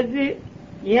 ስለዚህ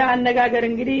ይህ አነጋገር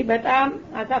እንግዲህ በጣም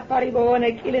አሳፋሪ በሆነ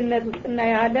ቂልነት ውስጥና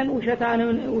ያለን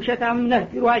ውሸታም ነህ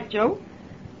ቢሏቸው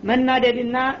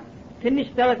መናደድና ትንሽ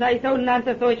ተበሳይተው እናንተ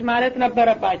ሰዎች ማለት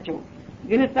ነበረባቸው።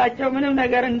 ግን እሳቸው ምንም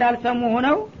ነገር እንዳልሰሙ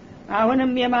ሆነው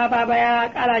አሁንም የማባባያ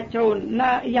ቃላቸውንና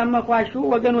እያመኳሹ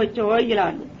ወገኖች ሆይ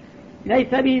ይላሉ።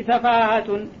 ለይሰቢ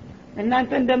ሰፋሃቱን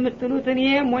እናንተ እንደምትሉት እኔ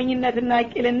ሞኝነትና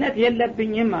ቂልነት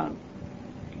የለብኝም አሉ።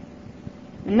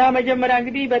 እና መጀመሪያ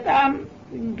እንግዲህ በጣም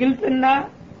ግልጽና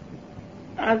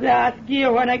አስጊ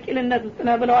የሆነ ቂልነት ውስጥ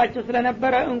ነው ብለዋቸው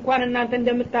ስለነበረ እንኳን እናንተ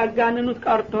እንደምታጋንኑት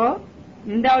ቀርቶ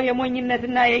እንዳው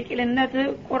የሞኝነትና የቂልነት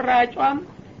ቁራጯም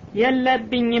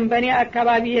የለብኝም በእኔ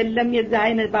አካባቢ የለም የዛ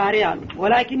አይነት ባህሪ አሉ።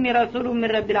 ወላኪን ረሱሉ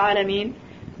ምን ረቢል ዓለሚን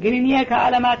ግን እኔ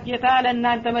ከዓለማት ጌታ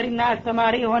ለእናንተ መሪና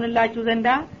አስተማሪ ሆንላችሁ ዘንዳ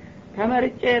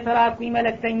ተመርጬ የተላኩኝ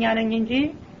መልእክተኛ ነኝ እንጂ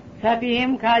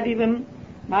ሰፊህም ካዲብም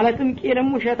ማለትም ቂልም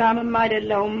ውሸታምም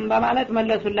አይደለሁም በማለት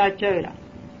መለሱላቸው ይላል።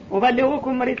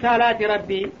 ወበልጉኩም ሪሳላት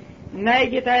ረቢ እና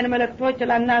የጌታዬን መልእክቶች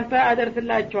ለእናንተ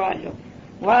አደርስላችኋለሁ።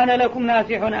 ዋነ ለኩም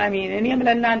ናሲሑን አሚን እኔም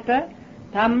ለእናንተ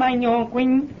ታማኝ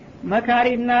ሆንኩኝ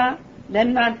መካሪና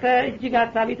ለእናንተ እጅግ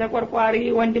አሳቢ ተቆርቋሪ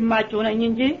ወንድማችሁ ነኝ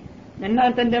እንጂ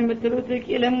እናንተ እንደምትሉት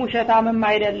ቂልም ውሸታምም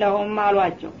አይደለሁም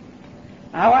አሏቸው።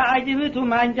 አዋ አጅብቱም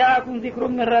አንጃአኩም ዚክሩ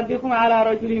ምን ረቢኩም አላ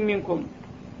ረጁል ሚንኩም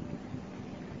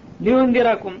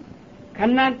ሊዩንዲረኩም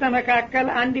ከናንተ መካከል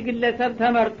አንድ ግለሰብ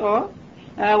ተመርጦ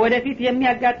ወደፊት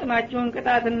የሚያጋጥማችሁን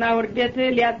ቅጣትና ውርደት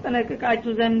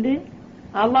ሊያስጠነቅቃችሁ ዘንድ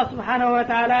አላህ Subhanahu Wa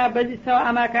Ta'ala በዚህ ሰው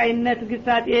አማካይነት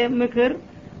ግሳጤ ምክር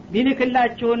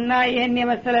ቢልክላችሁና ይሄን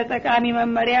የመሰለ ጠቃሚ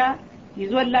መመሪያ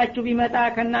ይዞላችሁ ቢመጣ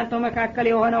ከናንተ መካከል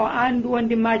የሆነው አንድ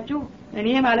ወንድማችሁ እኔ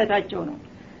ማለታቸው ነው።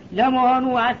 ለመሆኑ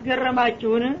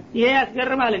አስገረማችሁን? ይሄ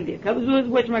ያስገርማል እንዴ? ከብዙ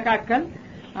ህዝቦች መካከል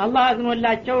አላህ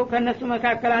አዝኖላቸው ከነሱ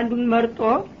መካከል አንዱን መርጦ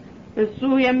እሱ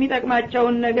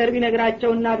የሚጠቅማቸውን ነገር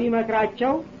ቢነግራቸውና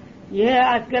ቢመክራቸው ይሄ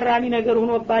አስገራሚ ነገር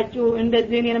ሆኖባችሁ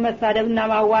እንደዚህ እኔን መሳደብና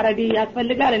ማዋረድ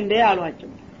ያስፈልጋል እንዴ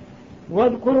አሏቸው።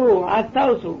 ወذኩሩ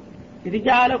አስታውሱ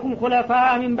ይጃለኩም ኹለፋ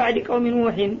ሚን ባዕድ ቀውም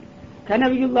ኑህ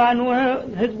ከነብዩላህ ኑህ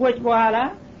ህዝቦች በኋላ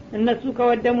እነሱ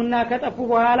ከወደሙና ከጠፉ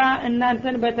በኋላ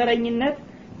እናንተን በተረኝነት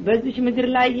በዚህ ምድር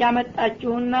ላይ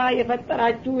ያመጣችሁና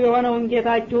የፈጠራችሁ የሆነውን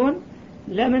ጌታችሁን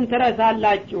ለምን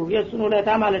ትረሳላችሁ? የሱን ውለታ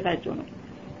ማለታቸው ነው።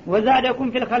 ወዛደኩም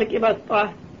ፊል ኸልቂ በስጣ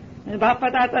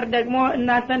ባፈጣጠር ደግሞ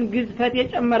እናንተን ግዝፈት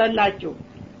የጨመረላችሁ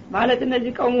ማለት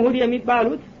እነዚህ ቀውም ሁድ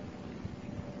የሚባሉት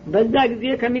በዛ ጊዜ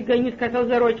ከሚገኙት ከሰው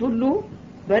ዘሮች ሁሉ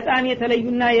በጣም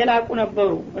የተለዩና የላቁ ነበሩ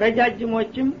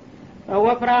ረጃጅሞችም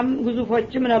ወፍራም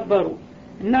ግዙፎችም ነበሩ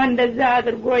እና እንደዛ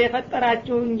አድርጎ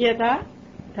የፈጠራችሁን ጌታ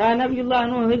ከነብዩላህ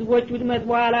ኑህ ህዝቦች ውድመት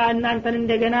በኋላ እናንተን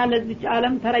እንደገና ለዚህ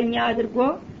ዓለም ተረኛ አድርጎ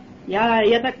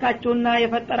የተካችሁና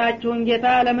የፈጠራችሁን ጌታ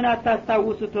ለምን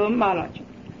አታስታውሱትም አላቸው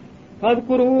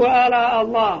ፈዝኩሩ አላ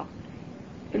አላህ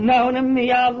እናሁንም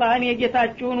ያአላህን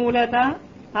የጌታችሁን ውለታ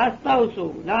አስታውሱ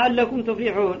ለዓለኩም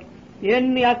ትፍሊሑን ይህን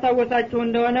ያስታወሳችሁ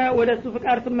እንደሆነ ወደሱ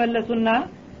ፍቃድ ትመለሱና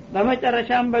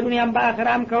በመጨረሻም በዱንያም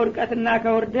በአኺራም ከውድቀትና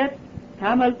ከውርደት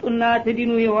ታመልጡና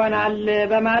ትድኑ ይሆናል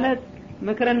በማለት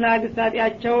ምክርና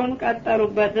ግሳጤያቸውን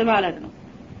ቀጠሉበት ማለት ነው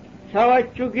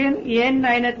ሰዎቹ ግን ይህን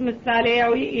አይነት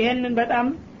ምሳሌያዊ ይህንን በጣም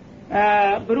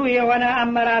ብሩህ የሆነ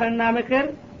አመራርና ምክር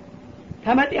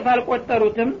ተመጤፍ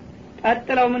አልቆጠሩትም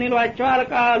ቀጥለው ምን ይሏቸዋል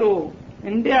ቃሉ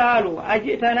እንዲህ አሉ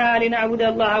አጅተና ሊናዕቡድ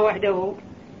አላህ ወህደሁ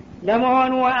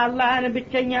ለመሆኑ አላህን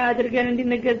ብቸኛ አድርገን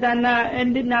እንድንገዛና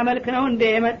እንድናመልክ ነው እንደ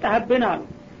የመጣህብን አሉ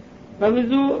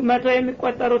በብዙ መቶ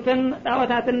የሚቆጠሩትን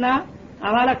ጣዖታትና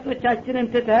አማልክቶቻችንን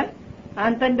ትተህ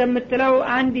አንተ እንደምትለው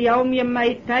አንድ ያውም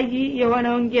የማይታይ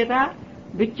የሆነውን ጌታ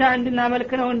ብቻ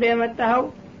እንድናመልክ ነው እንደ የመጣኸው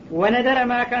ወነደረ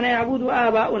ማካነ ያቡዱ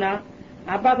አባኡና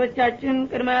አባቶቻችን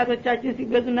ቅድማያቶቻችን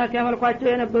ሲገዙና ሲያመልኳቸው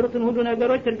የነበሩትን ሁሉ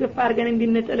ነገሮች እርግፍ አድርገን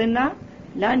እንድንጥልና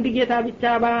ለአንድ ጌታ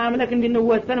ብቻ በማምለክ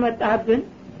እንድንወሰን መጣህብን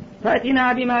ፈቲና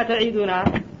ቢማ ተዒዱና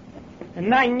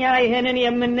እና እኛ ይሄንን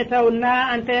የምንተውና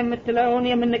አንተ የምትለውን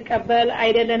የምንቀበል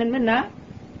አይደለንምና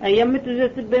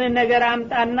የምትዘስብን ነገር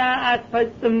አምጣና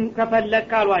አስፈጽም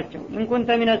ከፈለክ አሏቸው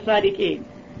እንኩንተ ሚነ ሷዲቂን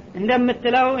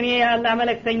እንደምትለው እኔ የአላህ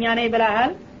መልእክተኛ ነኝ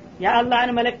ብለሃል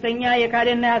የአላህን መልእክተኛ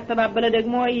የካደና ያስተባበለ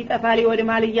ደግሞ ይጠፋል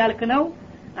ይወድማል እያልክ ነው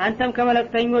አንተም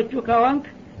ከመልእክተኞቹ ከወንክ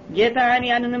ጌታህን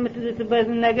ያንን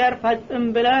የምትዝትበትን ነገር ፈጽም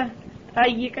ብለህ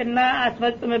ጠይቅና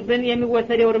አስፈጽምብን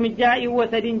የሚወሰደው እርምጃ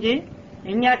ይወሰድ እንጂ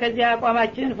እኛ ከዚህ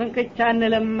አቋማችን ፍንክቻ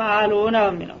አንልም አሉ ነው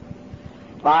የሚለው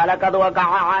قال قد وقع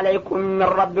عليكم من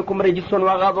ربكم رجس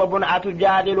وغضب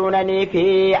أتجادلونني في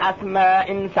أسماء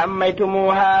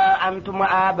سميتموها أنتم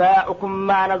وآباؤكم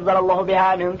ما نزل الله بها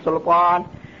من سلطان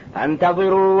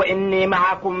فانتظروا إني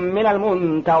معكم من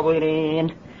المنتظرين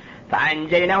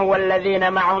فأنجيناه والذين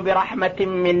معه برحمة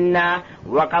منا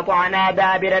وقطعنا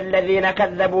دابر الذين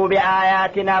كذبوا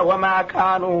بآياتنا وما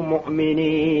كانوا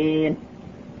مؤمنين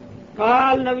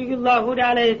قال نبي الله هود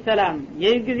عليه السلام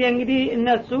የጊዜ እንግዲህ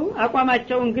እነሱ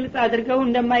አቋማቸውን ግልጽ አድርገው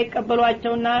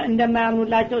እንደማይቀበሏቸውና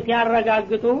እንደማያምኑላቸው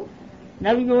ሲያረጋግጡ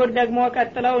ነብዩ ሁድ ደግሞ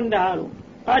ቀጥለው እንዳሉ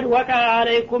قد وقع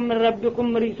عليكم من ربكم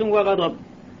رجس وغضب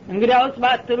እንግዲያውስ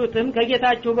ባትሉትም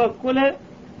ከጌታችሁ በኩል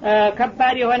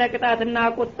ከባድ የሆነ ቅጣትና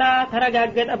ቁጣ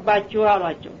ተረጋገጠባችሁ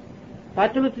አሏቸው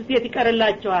ባትሉት ሴት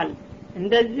ይቀርላችኋል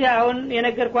እንደዚህ አሁን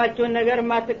የነገርኳችሁን ነገር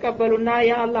ማትቀበሉና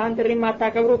የአላህን ጥሪ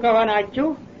ማታከብሩ ከሆናችሁ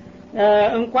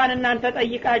እንኳን እናንተ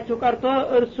ጠይቃችሁ ቀርቶ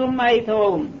እርሱም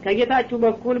አይተውም ከጌታችሁ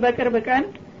በኩል በቅርብ ቀን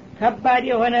ከባድ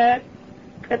የሆነ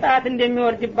ቅጣት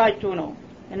እንደሚወርድባችሁ ነው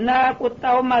እና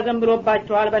ቁጣውም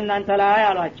አዘንብሎባችኋል በእናንተ ላይ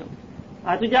አሏቸው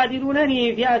አቱጃዲሉነኒ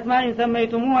ፊ አስማኢን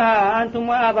ሰመይቱሙሃ አንቱም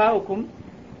ወአባኡኩም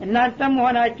እናንተም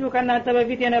ሆናችሁ ከናንተ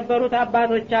በፊት የነበሩት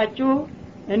አባቶቻችሁ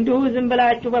እንዲሁ ዝም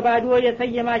ብላችሁ በባዶ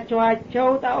የሰየማችኋቸው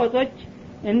ጣዖቶች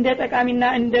እንደ ጠቃሚና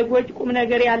እንደ ጎጅ ቁም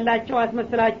ነገር ያላቸው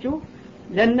አስመስላችሁ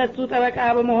ለነሱ ጠበቃ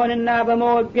በመሆንና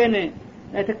በመወገን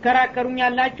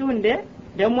ተከራከሩኛላችሁ እንደ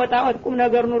ደሞ ጣዖት ቁም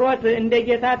ነገር ኑሮት እንደ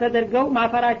ጌታ ተደርገው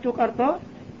ማፈራችሁ ቀርቶ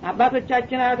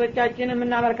አባቶቻችን አያቶቻችን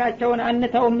የምናመልካቸውን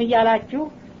አንተውም እያላችሁ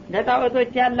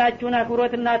ለጣዖቶች ያላችሁን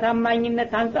አክብሮትና ታማኝነት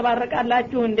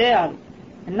ታንጸባርቃላችሁ እንደ አሉ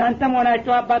እናንተም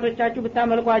ሆናችሁ አባቶቻችሁ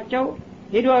ብታመልኳቸው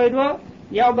ሄዶ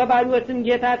ያው በባዶትም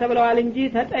ጌታ ተብለዋል እንጂ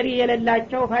ተጠሪ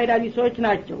የሌላቸው ፋይዳ ቢሶች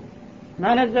ናቸው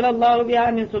ማነዘለ الله بها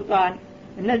من سلطان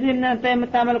እነዚህ እናንተ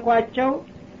የምታመልኳቸው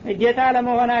ጌታ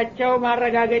ለመሆናቸው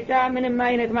ማረጋገጫ ምንም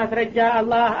አይነት ማስረጃ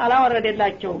አላህ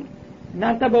አላወረደላቸውም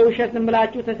እናንተ በውሸት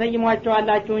ብላችሁ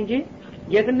ተሰይሟቸዋላችሁ እንጂ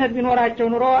ጌትነት ቢኖራቸው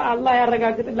ኑሮ አላህ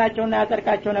ያረጋግጥላቸውና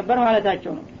ያጠርቃቸው ነበር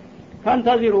ማለታቸው ነው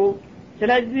ፈንተዚሩ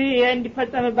ስለዚህ ይሄ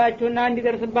እንዲፈጸምባችሁና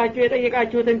እንዲደርስባችሁ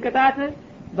የጠየቃችሁትን ቅጣት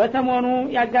በሰሞኑ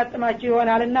ያጋጥማችሁ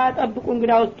ይሆናልና ጠብቁ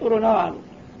እንግዳውስ ጥሩ ነው አሉ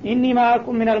ኢኒ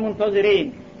ማአኩም ሚነል ሙንተዚሪን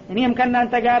እኔም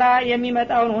ከናንተ ጋራ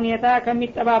የሚመጣውን ሁኔታ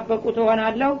ከሚጠባበቁት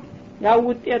ሆናለሁ ያው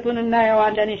ውጤቱን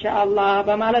እናየዋለን ኢንሻአላህ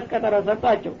በማለት ቀጠሮ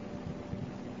ሰጣቸው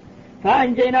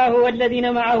فأنجيناه والذين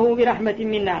معه برحمة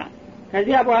منا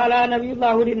ከዚያ በኋላ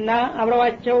ነብዩላህ ሁድና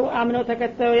አብረዋቸው አምነው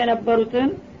ተከተው የነበሩትን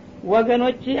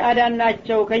ወገኖች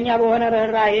አዳናቸው ከኛ በሆነ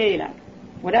ርህራሄ ይላል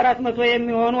ወደ 400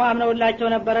 የሚሆኑ አምነውላቸው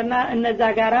ነበርና እነዛ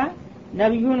ጋራ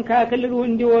ነብዩን ከክልሉ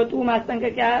እንዲወጡ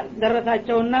ማስጠንቀቂያ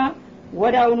ደረሳቸውና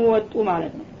ወዳውኑ ወጡ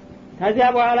ማለት ነው። ከዚያ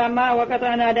በኋላማ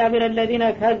ወቀጣና ዳብረ الذين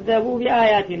كذبوا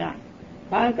بآياتنا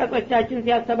በአንቀጾቻችን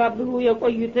ሲያስተባብሉ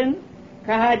የቆዩትን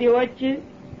ከሃዲዎች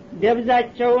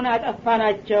ደብዛቸውን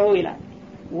አጠፋናቸው ይላል።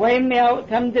 ወይም ያው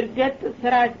ተምድርገት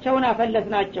ስራቸውን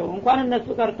አፈለስናቸው። እንኳን እነሱ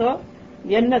ቀርቶ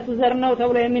የነሱ ዘር ነው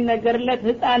ተብሎ የሚነገርለት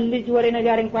ህፃን ልጅ ወሬ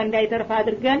ነገር እንኳን እንዳይተርፍ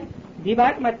አድርገን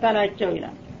ዲባቅ መታናቸው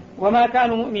ይላል። وما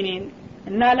كانوا مؤمنين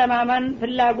እና ለማመን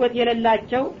ፍላጎት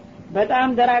የሌላቸው በጣም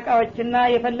ደራቃዎችና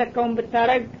የፈለከውን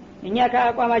ብታረግ እኛ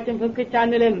ከአቋማችን ፍንክች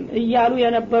አንልም እያሉ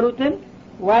የነበሩትን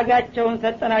ዋጋቸውን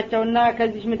ሰጠናቸውና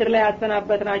ከዚህ ምድር ላይ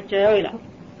አሰናበትናቸው ይላል።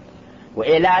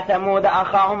 وإلى ثمود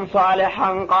أخاهم صالحا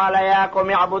قال يا قوم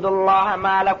اعبدوا الله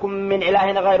ما لكم من إله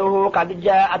غيره قد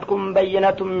جاءتكم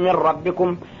بينة من ربكم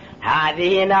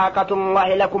هذه ناقة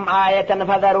الله لكم آية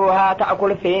فذروها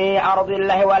تأكل في أرض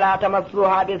الله ولا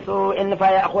تمسوها بسوء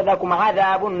فيأخذكم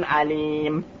عذاب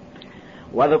أليم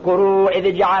واذكروا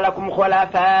إذ جعلكم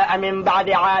خلفاء من بعد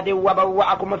عاد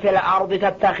وبوأكم في الأرض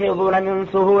تتخذون من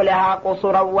سهولها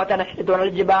قصرا وتنحتون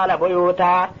الجبال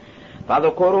بيوتا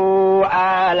فاذكروا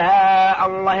آلاء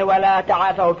الله ولا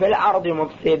تعثوا في الأرض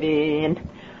مفسدين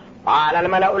قال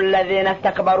الملأ الذين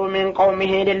استكبروا من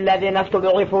قومه للذين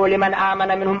استضعفوا لمن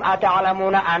آمن منهم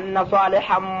أتعلمون أن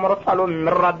صالحا مرسل من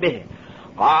ربه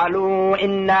قالوا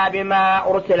إنا بما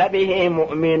أرسل به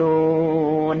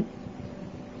مؤمنون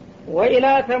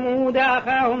وإلى ثمود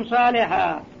أخاهم صالحا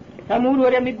ثمود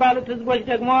ወደሚባሉት ህዝቦች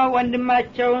ደግሞ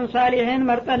ወንድማቸውን ሳሊህን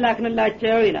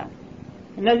መርጠላክንላቸው ይላል።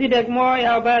 እነዚህ ደግሞ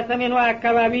ያው በሰሜኑ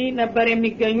አካባቢ ነበር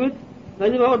የሚገኙት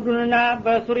በዚህ በኡርዱንና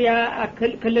በሱሪያ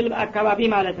ክልል አካባቢ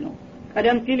ማለት ነው።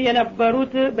 ቀደም ሲል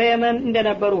የነበሩት በየመን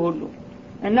እንደነበሩ ሁሉ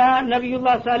እና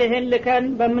ነብዩላህ ሳሊህን ልከን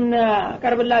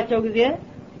በመንቀርብላቸው ጊዜ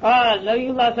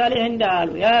ነብዩላህ ሳሊህ እንዳሉ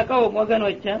ያ ቀውም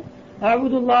ወገኖቼ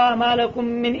አዕቡዱላህ ማለኩም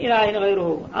ሚን ኢላሂን ገይሩሁ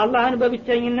አላህን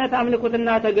በብቸኝነት አምልኩትና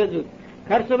ተገዙት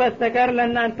ከርሱ በስተቀር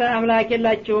ለእናንተ አምላክ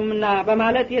የላችሁምና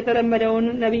በማለት የተለመደውን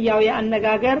ነብያዊ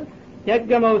አነጋገር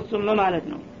ደገመው እሱም ማለት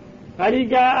ነው።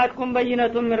 ፈሪጃአትኩም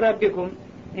በይነቱን ሚን ረቢኩም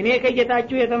እኔ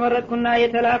ከጌታችሁ የተመረጥኩና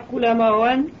የተላኩ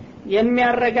ለመሆን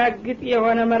የሚያረጋግጥ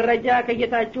የሆነ መረጃ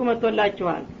ከጌታችሁ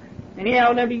መጥቶላችኋል። እኔ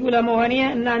ያው ነብዩ ለመሆኔ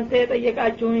እናንተ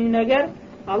የጠየቃችሁኝ ነገር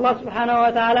አላህ Subhanahu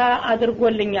Wa Ta'ala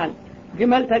አድርጎልኛል።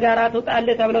 ግመል ተጋራቱ ጣል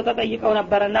ተብለው ተጠይቀው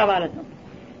ነበርና ማለት ነው።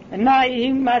 እና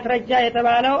ይህም ማስረጃ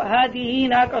የተባለው هذه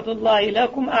ناقة الله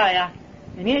لكم آية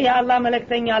እኔ የአላህ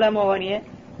መልእክተኛ ለመሆኔ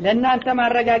ለእናንተ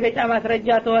ማረጋገጫ ማስረጃ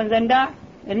ተወን ዘንዳ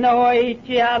እነሆ ይህች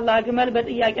የአላህ ግመል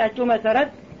በጥያቄያችሁ መሰረት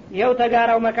ይኸው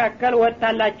ተጋራው መካከል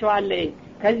ወጣላችኋል።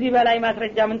 ከዚህ በላይ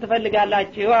ማስረጃ ምን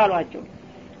ትፈልጋላችሁ አሏቸው።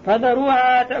 فذروها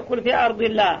تأكل في أرض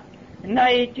الله እና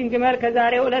ይህችን ግመል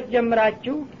ከዛሬው ዕለት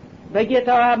ጀምራችሁ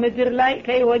በጌታዋ ምድር ላይ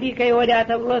ከይወዲያ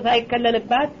ተብሎ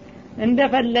ሳይከለልባት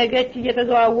እንደፈለገች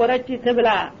እየተዘዋወረች ትብላ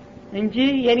እንጂ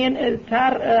የኔን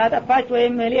ሳር አጠፋች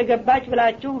ወይም ለገባች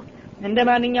ብላችሁ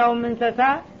እንደማንኛውም እንስሳ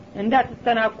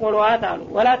እንዳትተናቆሏት አሉ።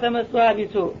 ወላ ተመስዋ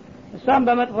ቢሱ እሷም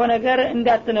በመጥፎ ነገር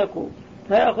እንዳትነኩ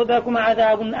ፈያኹዘኩም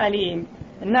አዛቡን አሊም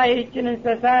እና ይህችን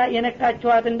እንስሳ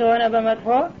የነካችኋት እንደሆነ በመጥፎ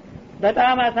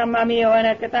በጣም አሳማሚ የሆነ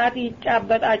ቅጣት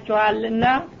ይጫበጣችኋልና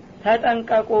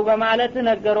ተጠንቀቁ በማለት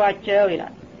ነገሯቸው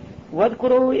ይላል።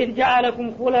 ወድኩሩ ኢርጃአለኩም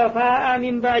ኹለፋአ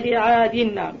ሚን ባዲ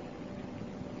ዓድና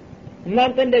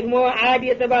እናንተን ደግሞ ዓድ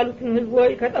የተባሉትን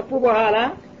ህዝቦች ከጠፉ በኋላ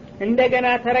እንደገና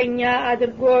ተረኛ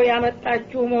አድርጎ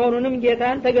ያመጣችሁ መሆኑንም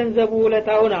ጌታን ተገንዘቡ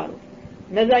ለታውን አሉ።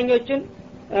 እነዛኞችን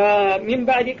ሚን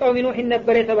ባዲ ቀውም ኑህ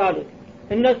ነበር የተባሉት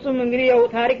እነሱም እንግዲህ ያው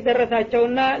ታሪክ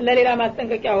ደረሳቸውና ለሌላ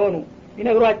ማስጠንቀቂያ ሆኑ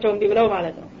ይነግሯቸው እንዲብለው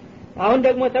ማለት ነው። አሁን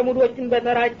ደግሞ ተሙዶችን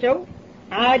በተራቸው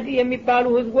ዓድ የሚባሉ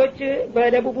ህዝቦች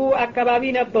በደቡቡ አካባቢ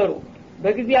ነበሩ።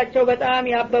 በጊዜያቸው በጣም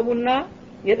ያበቡና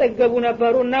የጠገቡ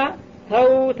ነበሩና ተው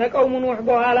ተቀውሙ ኑህ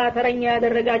በኋላ ተረኛ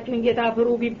ያደረጋችሁን ጌታ ፍሩ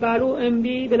ቢባሉ እምቢ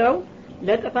ብለው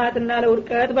ለጥፋትና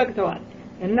ለውድቀት በቅተዋል።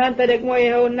 እናንተ ደግሞ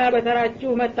ይሄውና በተራችሁ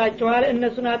መጣችኋል።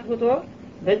 እነሱን አጥፍቶ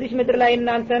በዚህ ምድር ላይ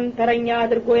እናንተን ተረኛ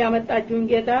አድርጎ ያመጣችሁን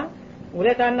ጌታ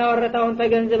ውለታና ወረታውን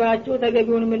ተገንዝባችሁ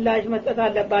ተገቢውን ምላሽ መስጠት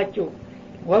አለባችሁ።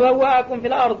 ወበዋአኩም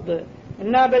ፊል አርድ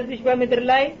እና በዚህ በምድር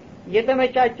ላይ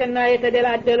የተመቻቸና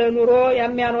የተደላደለ ኑሮ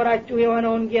የሚያኖራችሁ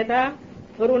የሆነውን ጌታ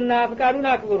ፍሩና ፍቃዱን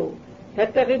አክብሩ።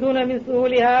 ተተኺዱነ ሚን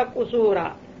ሱሁሊሃ ቁሱራ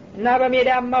እና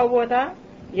በሜዳማው ቦታ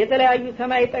የተለያዩ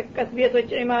ሰማይ ጠቀስ ቤቶች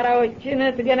ኢማራዎችን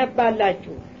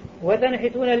ትገነባላችሁ።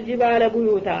 ወተንሒቱነ الجبال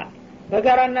ቡዩታ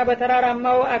በጋራና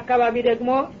በተራራማው አካባቢ ደግሞ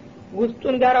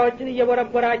ውስጡን ጋራዎችን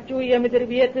እየቦረቦራችሁ የምድር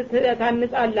ቤት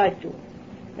ታንጻላችሁ።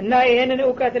 እና ይሄንን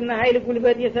ዕውቀትና ኃይል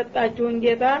ጉልበት የሰጣችሁን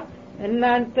ጌታ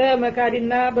እናንተ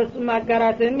መካድና በሱ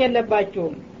ማጋራትም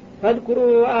የለባችሁም። ፈድኩሩ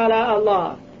አላ አላህ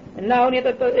እና አሁን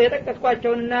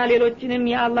የጠቀስኳቸውንና ሌሎችንም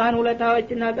የአላህን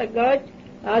ውለታዎችና ጸጋዎች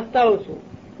አስታውሱ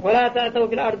ወላ ተአተው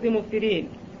ፊል አርዲ ሙፍሲዲን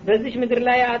በዚህ ምድር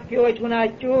ላይ አጥፊዎች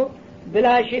ሆናችሁ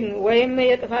ብላሽን ወይም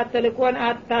የጥፋት ተልኮን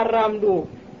አታራምዱ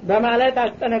በማለት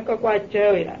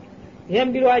አስጠነቀቋቸው ይላል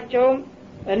ይሄን ቢሏቸውም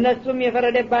እነሱም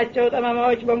የፈረደባቸው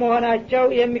ጠማማዎች በመሆናቸው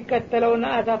የሚከተለውና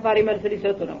አሳፋሪ መልስ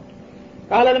ሊሰጡ ነው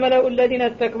قال الملأ الذين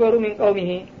استكبروا من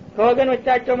قومه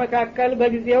ከወገኖቻቸው መካከል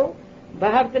በጊዜው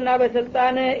በሀብትና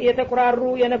በስልጣን የተቆራሩ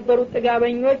የነበሩት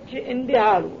ጥጋበኞች እንዲህ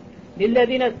አሉ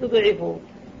ለለዚነ استضعفوا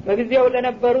በጊዜው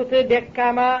ለነበሩት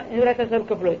ደካማ ህብረተሰብ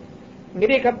ክፍሎች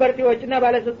እንግዲህ ከበርቲዎችና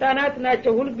ባለስልጣናት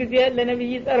ናቸው ሁሉ ጊዜ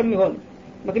ለነብይ ጸር የሚሆኑ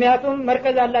ምክንያቱም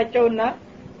መርከዝ አላቸውና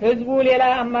ህዝቡ ሌላ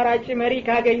አማራጭ መሪ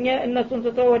ካገኘ እነሱን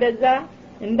ትቶ ወደዛ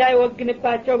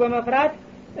እንዳይወግንባቸው በመፍራት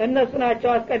እነሱ ናቸው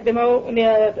አስቀድመው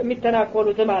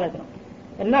የሚተናኮሉት ማለት ነው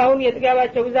እና አሁን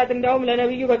የጥጋባቸው ብዛት እንዳውም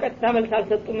ለነብዩ በቀጥታ መልስ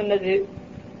አልሰጡም እነዚህ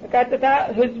በቀጥታ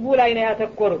ህዝቡ ላይ ነው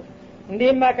ያተኮሩት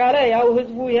እንዲህማ ካለ ያው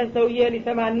ህዝቡ ይሄን ሰውዬ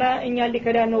ሊሰማና እኛን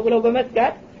ሊከዳን ነው ብለው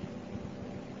በመስጋት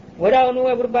ወዳውኑ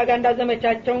የፕሮፓጋንዳ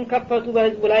ዘመቻቸውን ከፈቱ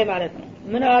በህዝቡ ላይ ማለት ነው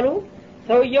ምን አሉ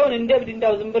ሰውየውን እንደብድ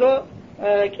እንዳው ዝም ብሎ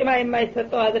ቂማ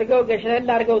የማይሰጠው አድርገው ገሸል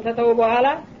አድርገው ተተው በኋላ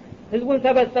ህዝቡን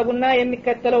ሰበሰቡና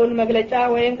የሚከተለውን መግለጫ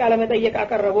ወይም ቃለ መጠየቅ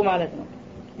አቀረቡ ማለት ነው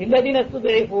ለዲነ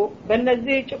ሱድዒፉ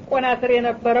በእነዚህ ጭቆና ስር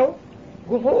የነበረው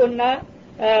ጉፉኡና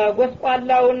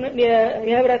ጎስቋላውን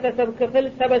የህብረተሰብ ክፍል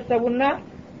ሰበሰቡና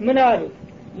ምን አሉ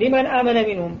ሊመን አመነ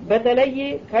ሚንሁም በተለይ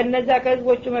ከነዛ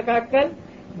ከህዝቦቹ መካከል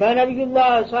በነብዩላህ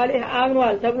ሷሊህ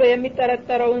አምኗል ተብሎ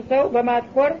የሚጠረጠረውን ሰው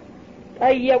በማትኮር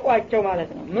ጠየቋቸው ማለት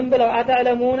ነው ምን ብለው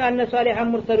አታለሙን አነ ሷሊህ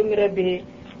ሙርሰሉ ሚረብህ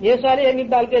የሷሊህ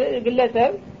የሚባል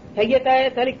ግለሰብ ከጌታዬ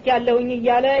ተልክ ያለውኝ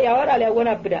እያለ ያወራል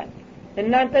ያወናብዳል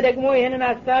እናንተ ደግሞ ይሄንን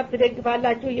ሐሳብ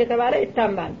ትደግፋላችሁ እየተባለ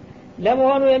ይታማል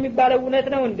ለመሆኑ የሚባለው እውነት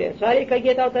ነው እንዴ ሷሊህ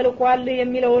ከጌታው ተልኳል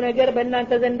የሚለው ነገር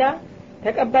በእናንተ ዘንዳ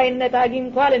ተቀባይነት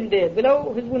አግኝቷል እንዴ ብለው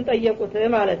ህዝቡን ጠየቁት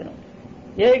ማለት ነው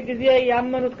ይህ ጊዜ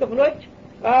ያመኑት ክፍሎች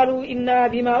قالوا إنا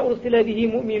بما أرسل به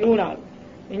مؤمنون አሉ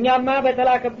እኛማ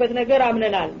በተላከበት ነገር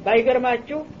አምነናል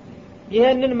ባይገርማችሁ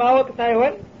ይሄንን ማወቅ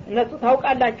ሳይሆን እነሱ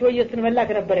ታውቃላችሁ ኢየሱስን መላክ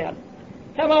ነበር ያሉ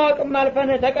ተማወቅም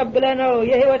አልፈን ተቀብለነው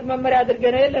የህይወት መመሪያ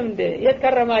አድርገነው የለም እንዴ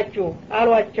የተከረማችሁ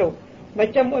አሏቸው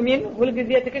መቼም ሙእሚን ሁሉ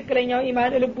ጊዜ ትክክለኛው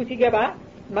ኢማን ልቡ ሲገባ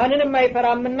ማንንም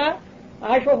አይፈራምና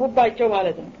አሾፉባቸው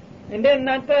ማለት ነው እንደ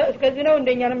እናንተ እስከዚህ ነው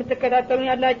እንደኛን የምትከታተሉን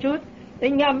ያላችሁት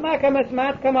እኛማ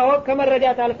ከመስማት ከማወቅ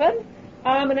ከመረዳት አልፈን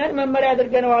አምነን መመሪያ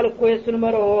አድርገነዋል እኮ የሱን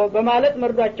መርሆ በማለት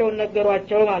መርዷቸውን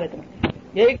ነገሯቸው ማለት ነው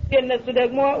የእነሱ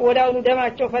ደግሞ ወዳውኑ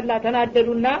ደማቸው ፈላ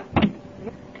ተናደዱና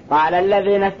قال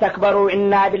الذين استكبروا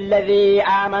إنا بالذي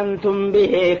آمنتم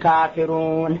به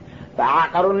كافرون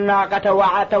فعقروا الناقة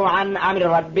وعتوا عن أمر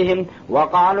ربهم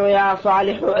وقالوا يا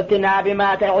صالح ائتنا بما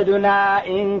تعدنا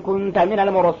إن كنت من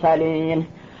المرسلين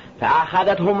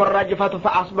فأخذتهم الرجفة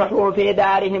فأصبحوا في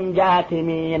دارهم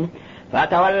جاثمين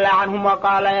فتولى عنهم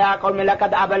وقال يا قوم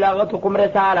لقد أبلغتكم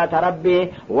رسالة ربي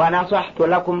ونصحت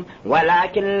لكم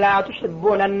ولكن لا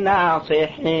تحبون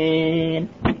الناصحين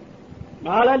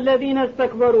قال الذين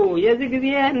استكبروا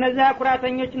يزغزي እነዚያ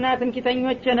ኩራተኞችና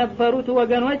ትምክህተኞች የነበሩት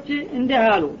ወገኖች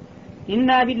እንዲያሉ ኢና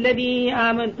ቢለዚ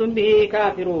አመንቱም ቢሂ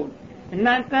ካፊሩን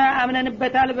እናንተ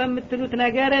አምነንበታል በምትሉት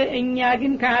ነገር እኛ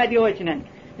ግን ከሃዲዎች ነን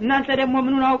እናንተ ደግሞ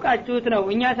ምኑን አውቃችሁት ነው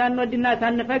እኛ ሳንወድና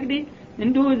ሳንፈቅድ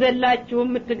እንዲሁ ዘላችሁ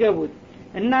የምትገቡት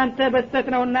እናንተ በስተት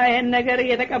ነውና ይሄን ነገር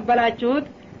የተቀበላችሁት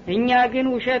እኛ ግን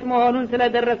ውሸት መሆኑን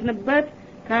ስለደረስንበት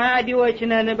ከሃዲዎች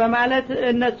ነን በማለት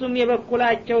እነሱም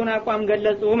የበኩላቸውን አቋም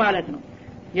ገለጹ ማለት ነው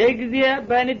የጊዜ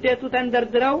በንደቱ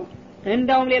ተንደርድረው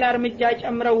እንዳውም ሌላ እርምጃ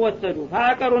ጨምረው ወሰዱ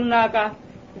ፈአቀሩናቃ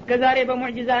እስከዛሬ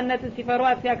በሙዕጂዛነት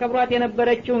ሲፈሯት ሲያከብሯት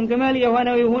የነበረችውን ግመል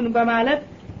የሆነው ይሁን በማለት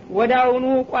ወዳውኑ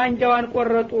ቋንጃዋን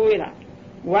ቆረጡ ይላል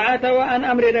ወአተው አን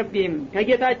አምሪ ረቢም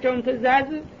ከጌታቸውን ትእዛዝ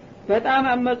በጣም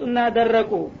አመጹና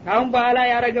ደረቁ አሁን በኋላ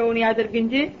ያረገውን ያድርግ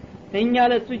እንጂ እኛ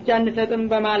ለሱ እጅ አንሰጥም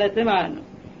በማለት ማለት ነው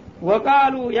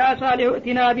ወቃሉ ያ ሷሊሁ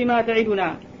እቲና ቢማ ተዒዱና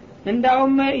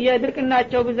እንዳውም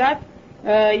የድርቅናቸው ብዛት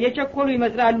የቸኮሉ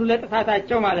ይመስላሉ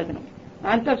ለጥፋታቸው ማለት ነው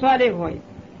አንተ ሷሊህ ሆይ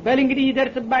በል እንግዲህ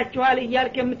ይደርስባችኋል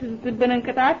እያልክ የምትዝትብንን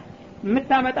ቅጣት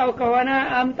የምታመጣው ከሆነ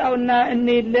አምጣውና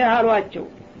እንይልህ አሏቸው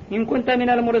ኢንኩንተ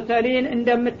ሚነል ሙርሰሊን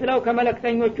እንደምትለው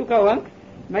ከመለክተኞቹ ከሆንክ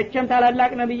መቼም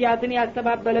ታላላቅ ነብያትን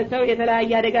ያስተባበለ ሰው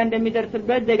የተለያየ አደጋ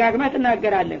እንደሚደርስበት ደጋግመህ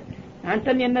ትናገራለህ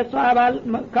አንተም የነሱ አባል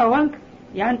ከሆንክ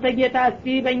ያንተ ጌታ እስቲ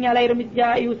በእኛ ላይ እርምጃ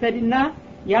ይውሰድና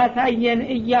ያሳየን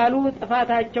እያሉ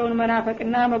ጥፋታቸውን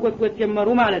መናፈቅና መጎትጎት ጀመሩ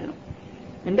ማለት ነው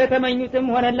እንደተመኙትም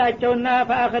ሆነላቸውና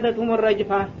ፈአኸደቱም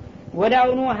الرجفة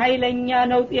ወዳውኑ ኃይለኛ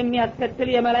ነውጥ የሚያስከትል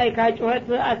የመላእክት ጩኸት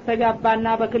አስተጋባና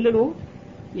በክልሉ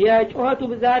የጩኸቱ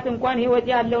ብዛት እንኳን ህይወት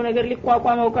ያለው ነገር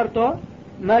ሊቋቋመው ቀርቶ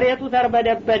መሬቱ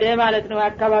ተርበደበደ ማለት ነው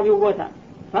አካባቢው ቦታ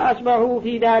فاصبحوا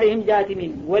في دارهم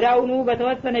جاثمين ወዳውኑ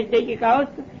በተወሰነች ደቂቃ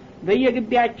ውስጥ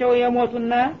በየግቢያቸው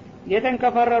የሞቱና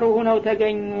የተንከፈረሩ ሆነው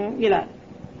ተገኙ ይላል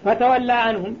فتولى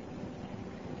عنهم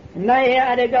እና ይሄ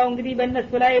አደጋው እንግዲህ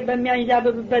በእነሱ ላይ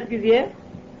በሚያንዣብብበት ጊዜ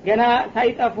ገና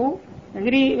ሳይጠፉ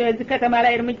እንግዲህ በዚህ ከተማ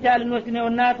ላይ እርምጃ ልንወስድ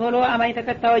ነውና ቶሎ አማኝ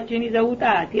ተከታዮችን ይዘውጣ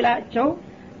ሲላቸው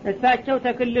እሳቸው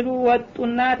ተክልሉ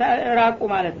ወጡና ራቁ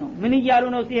ማለት ነው ምን ይያሉ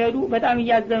ነው ሲሄዱ በጣም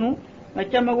ይያዘኑ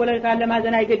መቼም መወለድ ካለ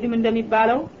ማዘን አይገድም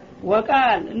እንደሚባለው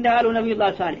ወቃል እንዳሉ ነብዩላህ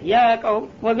ሷሊህ ያ ቀውም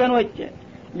ወገኖች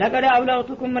ለቀድ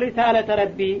አብላውቱኩም ሪሳለተ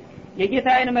ረቢ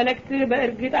የጌታዬን መልእክት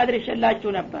በእርግጥ አድርሼላችሁ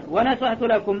ነበር ወነሰህቱ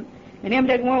ለኩም እኔም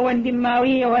ደግሞ ወንድማዊ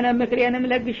የሆነ ምክሬንም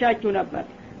ለግሻችሁ ነበር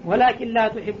ወላኪን ላ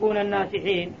ተሕቡነ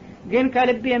الناصحين ግን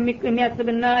ከልብ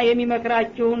የሚያስብና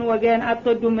የሚመክራችሁን ወገን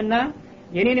አትወዱምና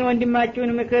የኔን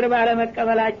ወንድማችሁን ምክር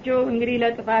ባለመቀበላችሁ እንግዲህ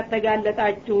ለጥፋት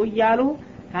ተጋለጣችሁ እያሉ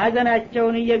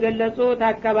ሀዘናቸውን እየገለጹ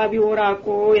ታካባቢው ራቁ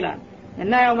ይላል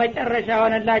እና ያው መጨረሻ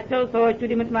ሆነላቸው ሰዎቹ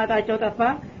ድምጥማጣቸው ጠፋ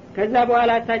ከዛ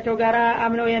በኋላ ታቸው ጋራ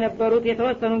አምነው የነበሩት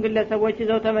የተወሰኑ ግለሰቦች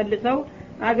ይዘው ተመልሰው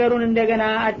አገሩን እንደገና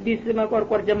አዲስ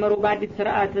መቆርቆር ጀመሩ በአዲስ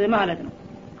ስርዓት ማለት ነው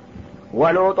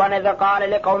ولوطا إذ قال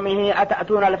لقومه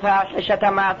أتأتون الفاحشة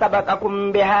ما سبقكم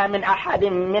بها من أحد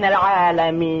من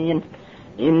العالمين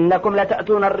إنكم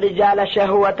لتأتون الرجال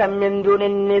شهوة من دون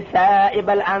النساء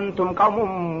بل أنتم قوم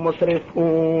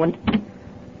مسرفون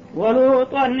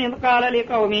ولوطا إذ قال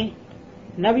لقومه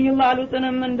نبي الله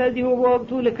لوطንም እንደዚሁ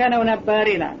በወቅቱ ልከነው ነበር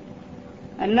ይላል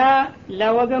እና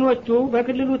ለወገኖቹ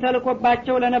በክልሉ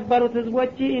ተልቆባቸው ለነበሩት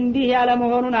ህዝቦች እንዲህ ያለ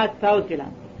መሆኑን አስታውስ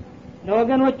ይላል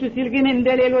ለወገኖቹ ሲል ግን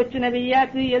እንደሌሎች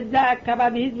ነብያት የዛ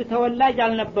አካባቢ ህዝብ ተወላጅ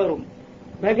አልነበሩም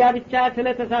በጋብቻ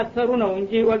ስለተሳሰሩ ነው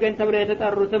እንጂ ወገን ተብለው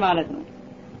የተጠሩት ማለት ነው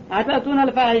አተቱን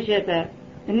አልፋሂሸተ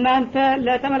እናንተ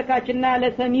ለተመልካችና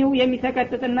ለሰሚው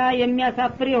የሚተከተትና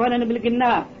የሚያሳፍር የሆነን ብልግና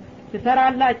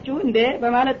ትሰራላችሁ እንዴ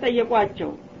በማለት ጠየቋቸው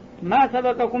ማ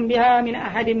ሰበቀኩም ቢሃ ሚን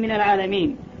አሐድ ሚን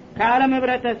العالمين ከዓለም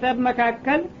ህብረተሰብ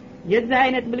መካከል የዚህ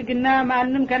አይነት ብልግና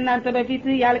ማንንም ከናንተ በፊት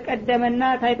ያልቀደመና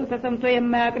ታይቶ ተሰምቶ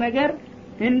የማያውቅ ነገር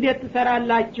እንዴት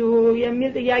ትሰራላችሁ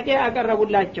የሚል ጥያቄ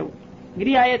አቀረቡላቸው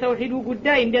እንግዲህ የተውሂዱ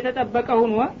ጉዳይ እንደተጠበቀ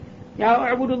ሆኖ ያው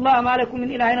አዕቡዱላህ ማለኩም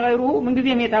ምን ኢላሂን ገይሩሁ ምን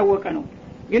ጊዜም የታወቀ ነው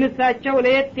ግን እሳቸው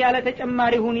ለየት ያለ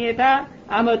ተጨማሪ ሁኔታ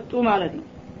አመጡ ማለት ነው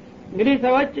እንግዲህ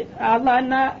ሰዎች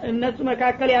አላህና እነሱ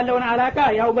መካከል ያለውን አላቃ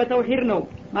ያው በተውሂድ ነው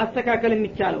ማስተካከል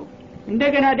የሚቻለው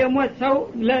እንደገና ደግሞ ሰው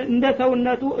እንደ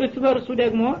ሰውነቱ እስበርሱ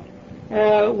ደግሞ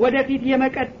ወደፊት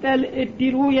የመቀጠል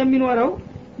እድሉ የሚኖረው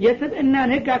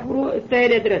የስብዕናን ህግ አክብሮ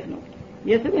እስከሄደ ድረስ ነው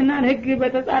የስብዕናን ህግ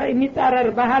የሚጻረር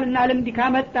ባህልና ልምድ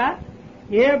ካመጣ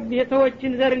ይሄ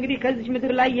የሰዎችን ዘር እንግዲህ ከዚህ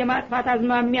ምድር ላይ የማጥፋት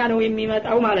አዝማሚያ ነው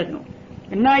የሚመጣው ማለት ነው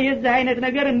እና የዚህ አይነት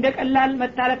ነገር እንደቀላል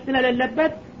መታለፍ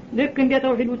ስለሌለበት ልክ እንደ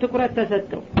ተውሂዱ ትኩረት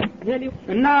ተሰጠው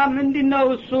እና ምንድነው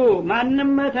እሱ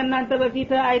ማንንም ተናንተ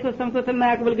በፊት አይቶ ሰምቶ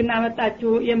ተማያክብልግና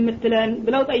መጣችሁ የምትለን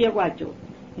ብለው ጠየቋቸው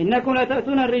ኢነኩም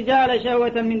ለተቱን الرجال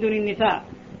شهوة من دون النساء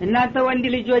እናንተ ወንድ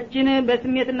ልጆችን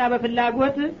በስሜትና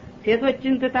በፍላጎት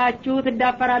ሴቶችን ትታችሁ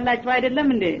ትዳፈራላችሁ አይደለም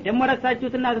እንዴ ደሞ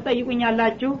ረሳችሁትና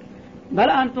ተጠይቁኛላችሁ በል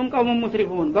አንቱም ቀውም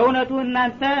ሙስሪፉን በእውነቱ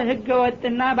እናንተ ህገ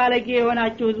ወጥና ባለጌ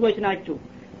የሆናችሁ ህዝቦች ናችሁ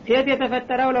ሴት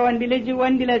የተፈጠረው ለወንድ ልጅ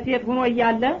ወንድ ለሴት ሆኖ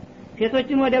እያለ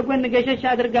ሴቶችን ወደ ጎን ገሸሽ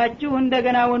አድርጋችሁ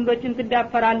እንደገና ወንዶችን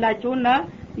ትዳፈራላችሁና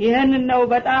ይሄን ነው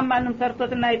በጣም ማንም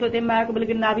ሰርቶትና አይቶት የማያውቅ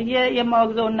ብልግና ብዬ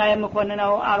የማወግዘውና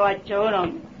የምኮንነው አሏቸው ነው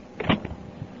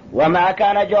وما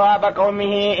كان جواب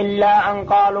قومه إلا أن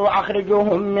قالوا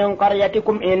أخرجوهم من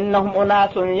قريتكم إنهم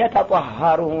أناس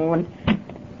يتطهرون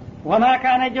وما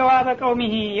كان جواب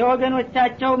قومه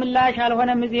የወገኖቻቸው ምላሽ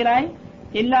አልሆነም እዚህ ላይ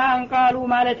ኢላ አን ቃሉ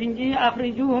ማለት እንጂ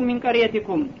አخرجوهم من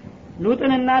قريتكم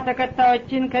ሉጥንና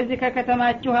ተከታዮችን ከዚህ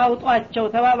ከከተማችሁ አውጧቸው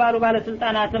ተባባሉ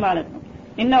ባለስልጣናት ማለት ነው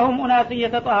إنهم أناس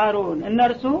يتطهرون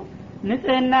እነርሱ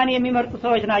ንጽህናን የሚመርጡ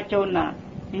ሰዎች ናቸውና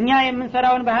እኛ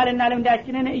የምንሰራውን ባህልና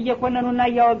ልምዳችንን እየኮነኑና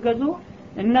እያወገዙ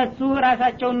እነሱ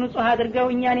ራሳቸውን ንጹህ አድርገው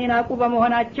እኛን ይናቁ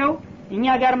በመሆናቸው እኛ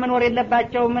ጋር መኖር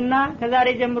የለባቸውምና ከዛሬ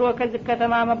ጀምሮ ከዚህ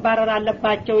ከተማ መባረር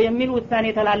አለባቸው የሚል ውሳኔ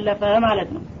ተላለፈ ማለት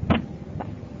ነው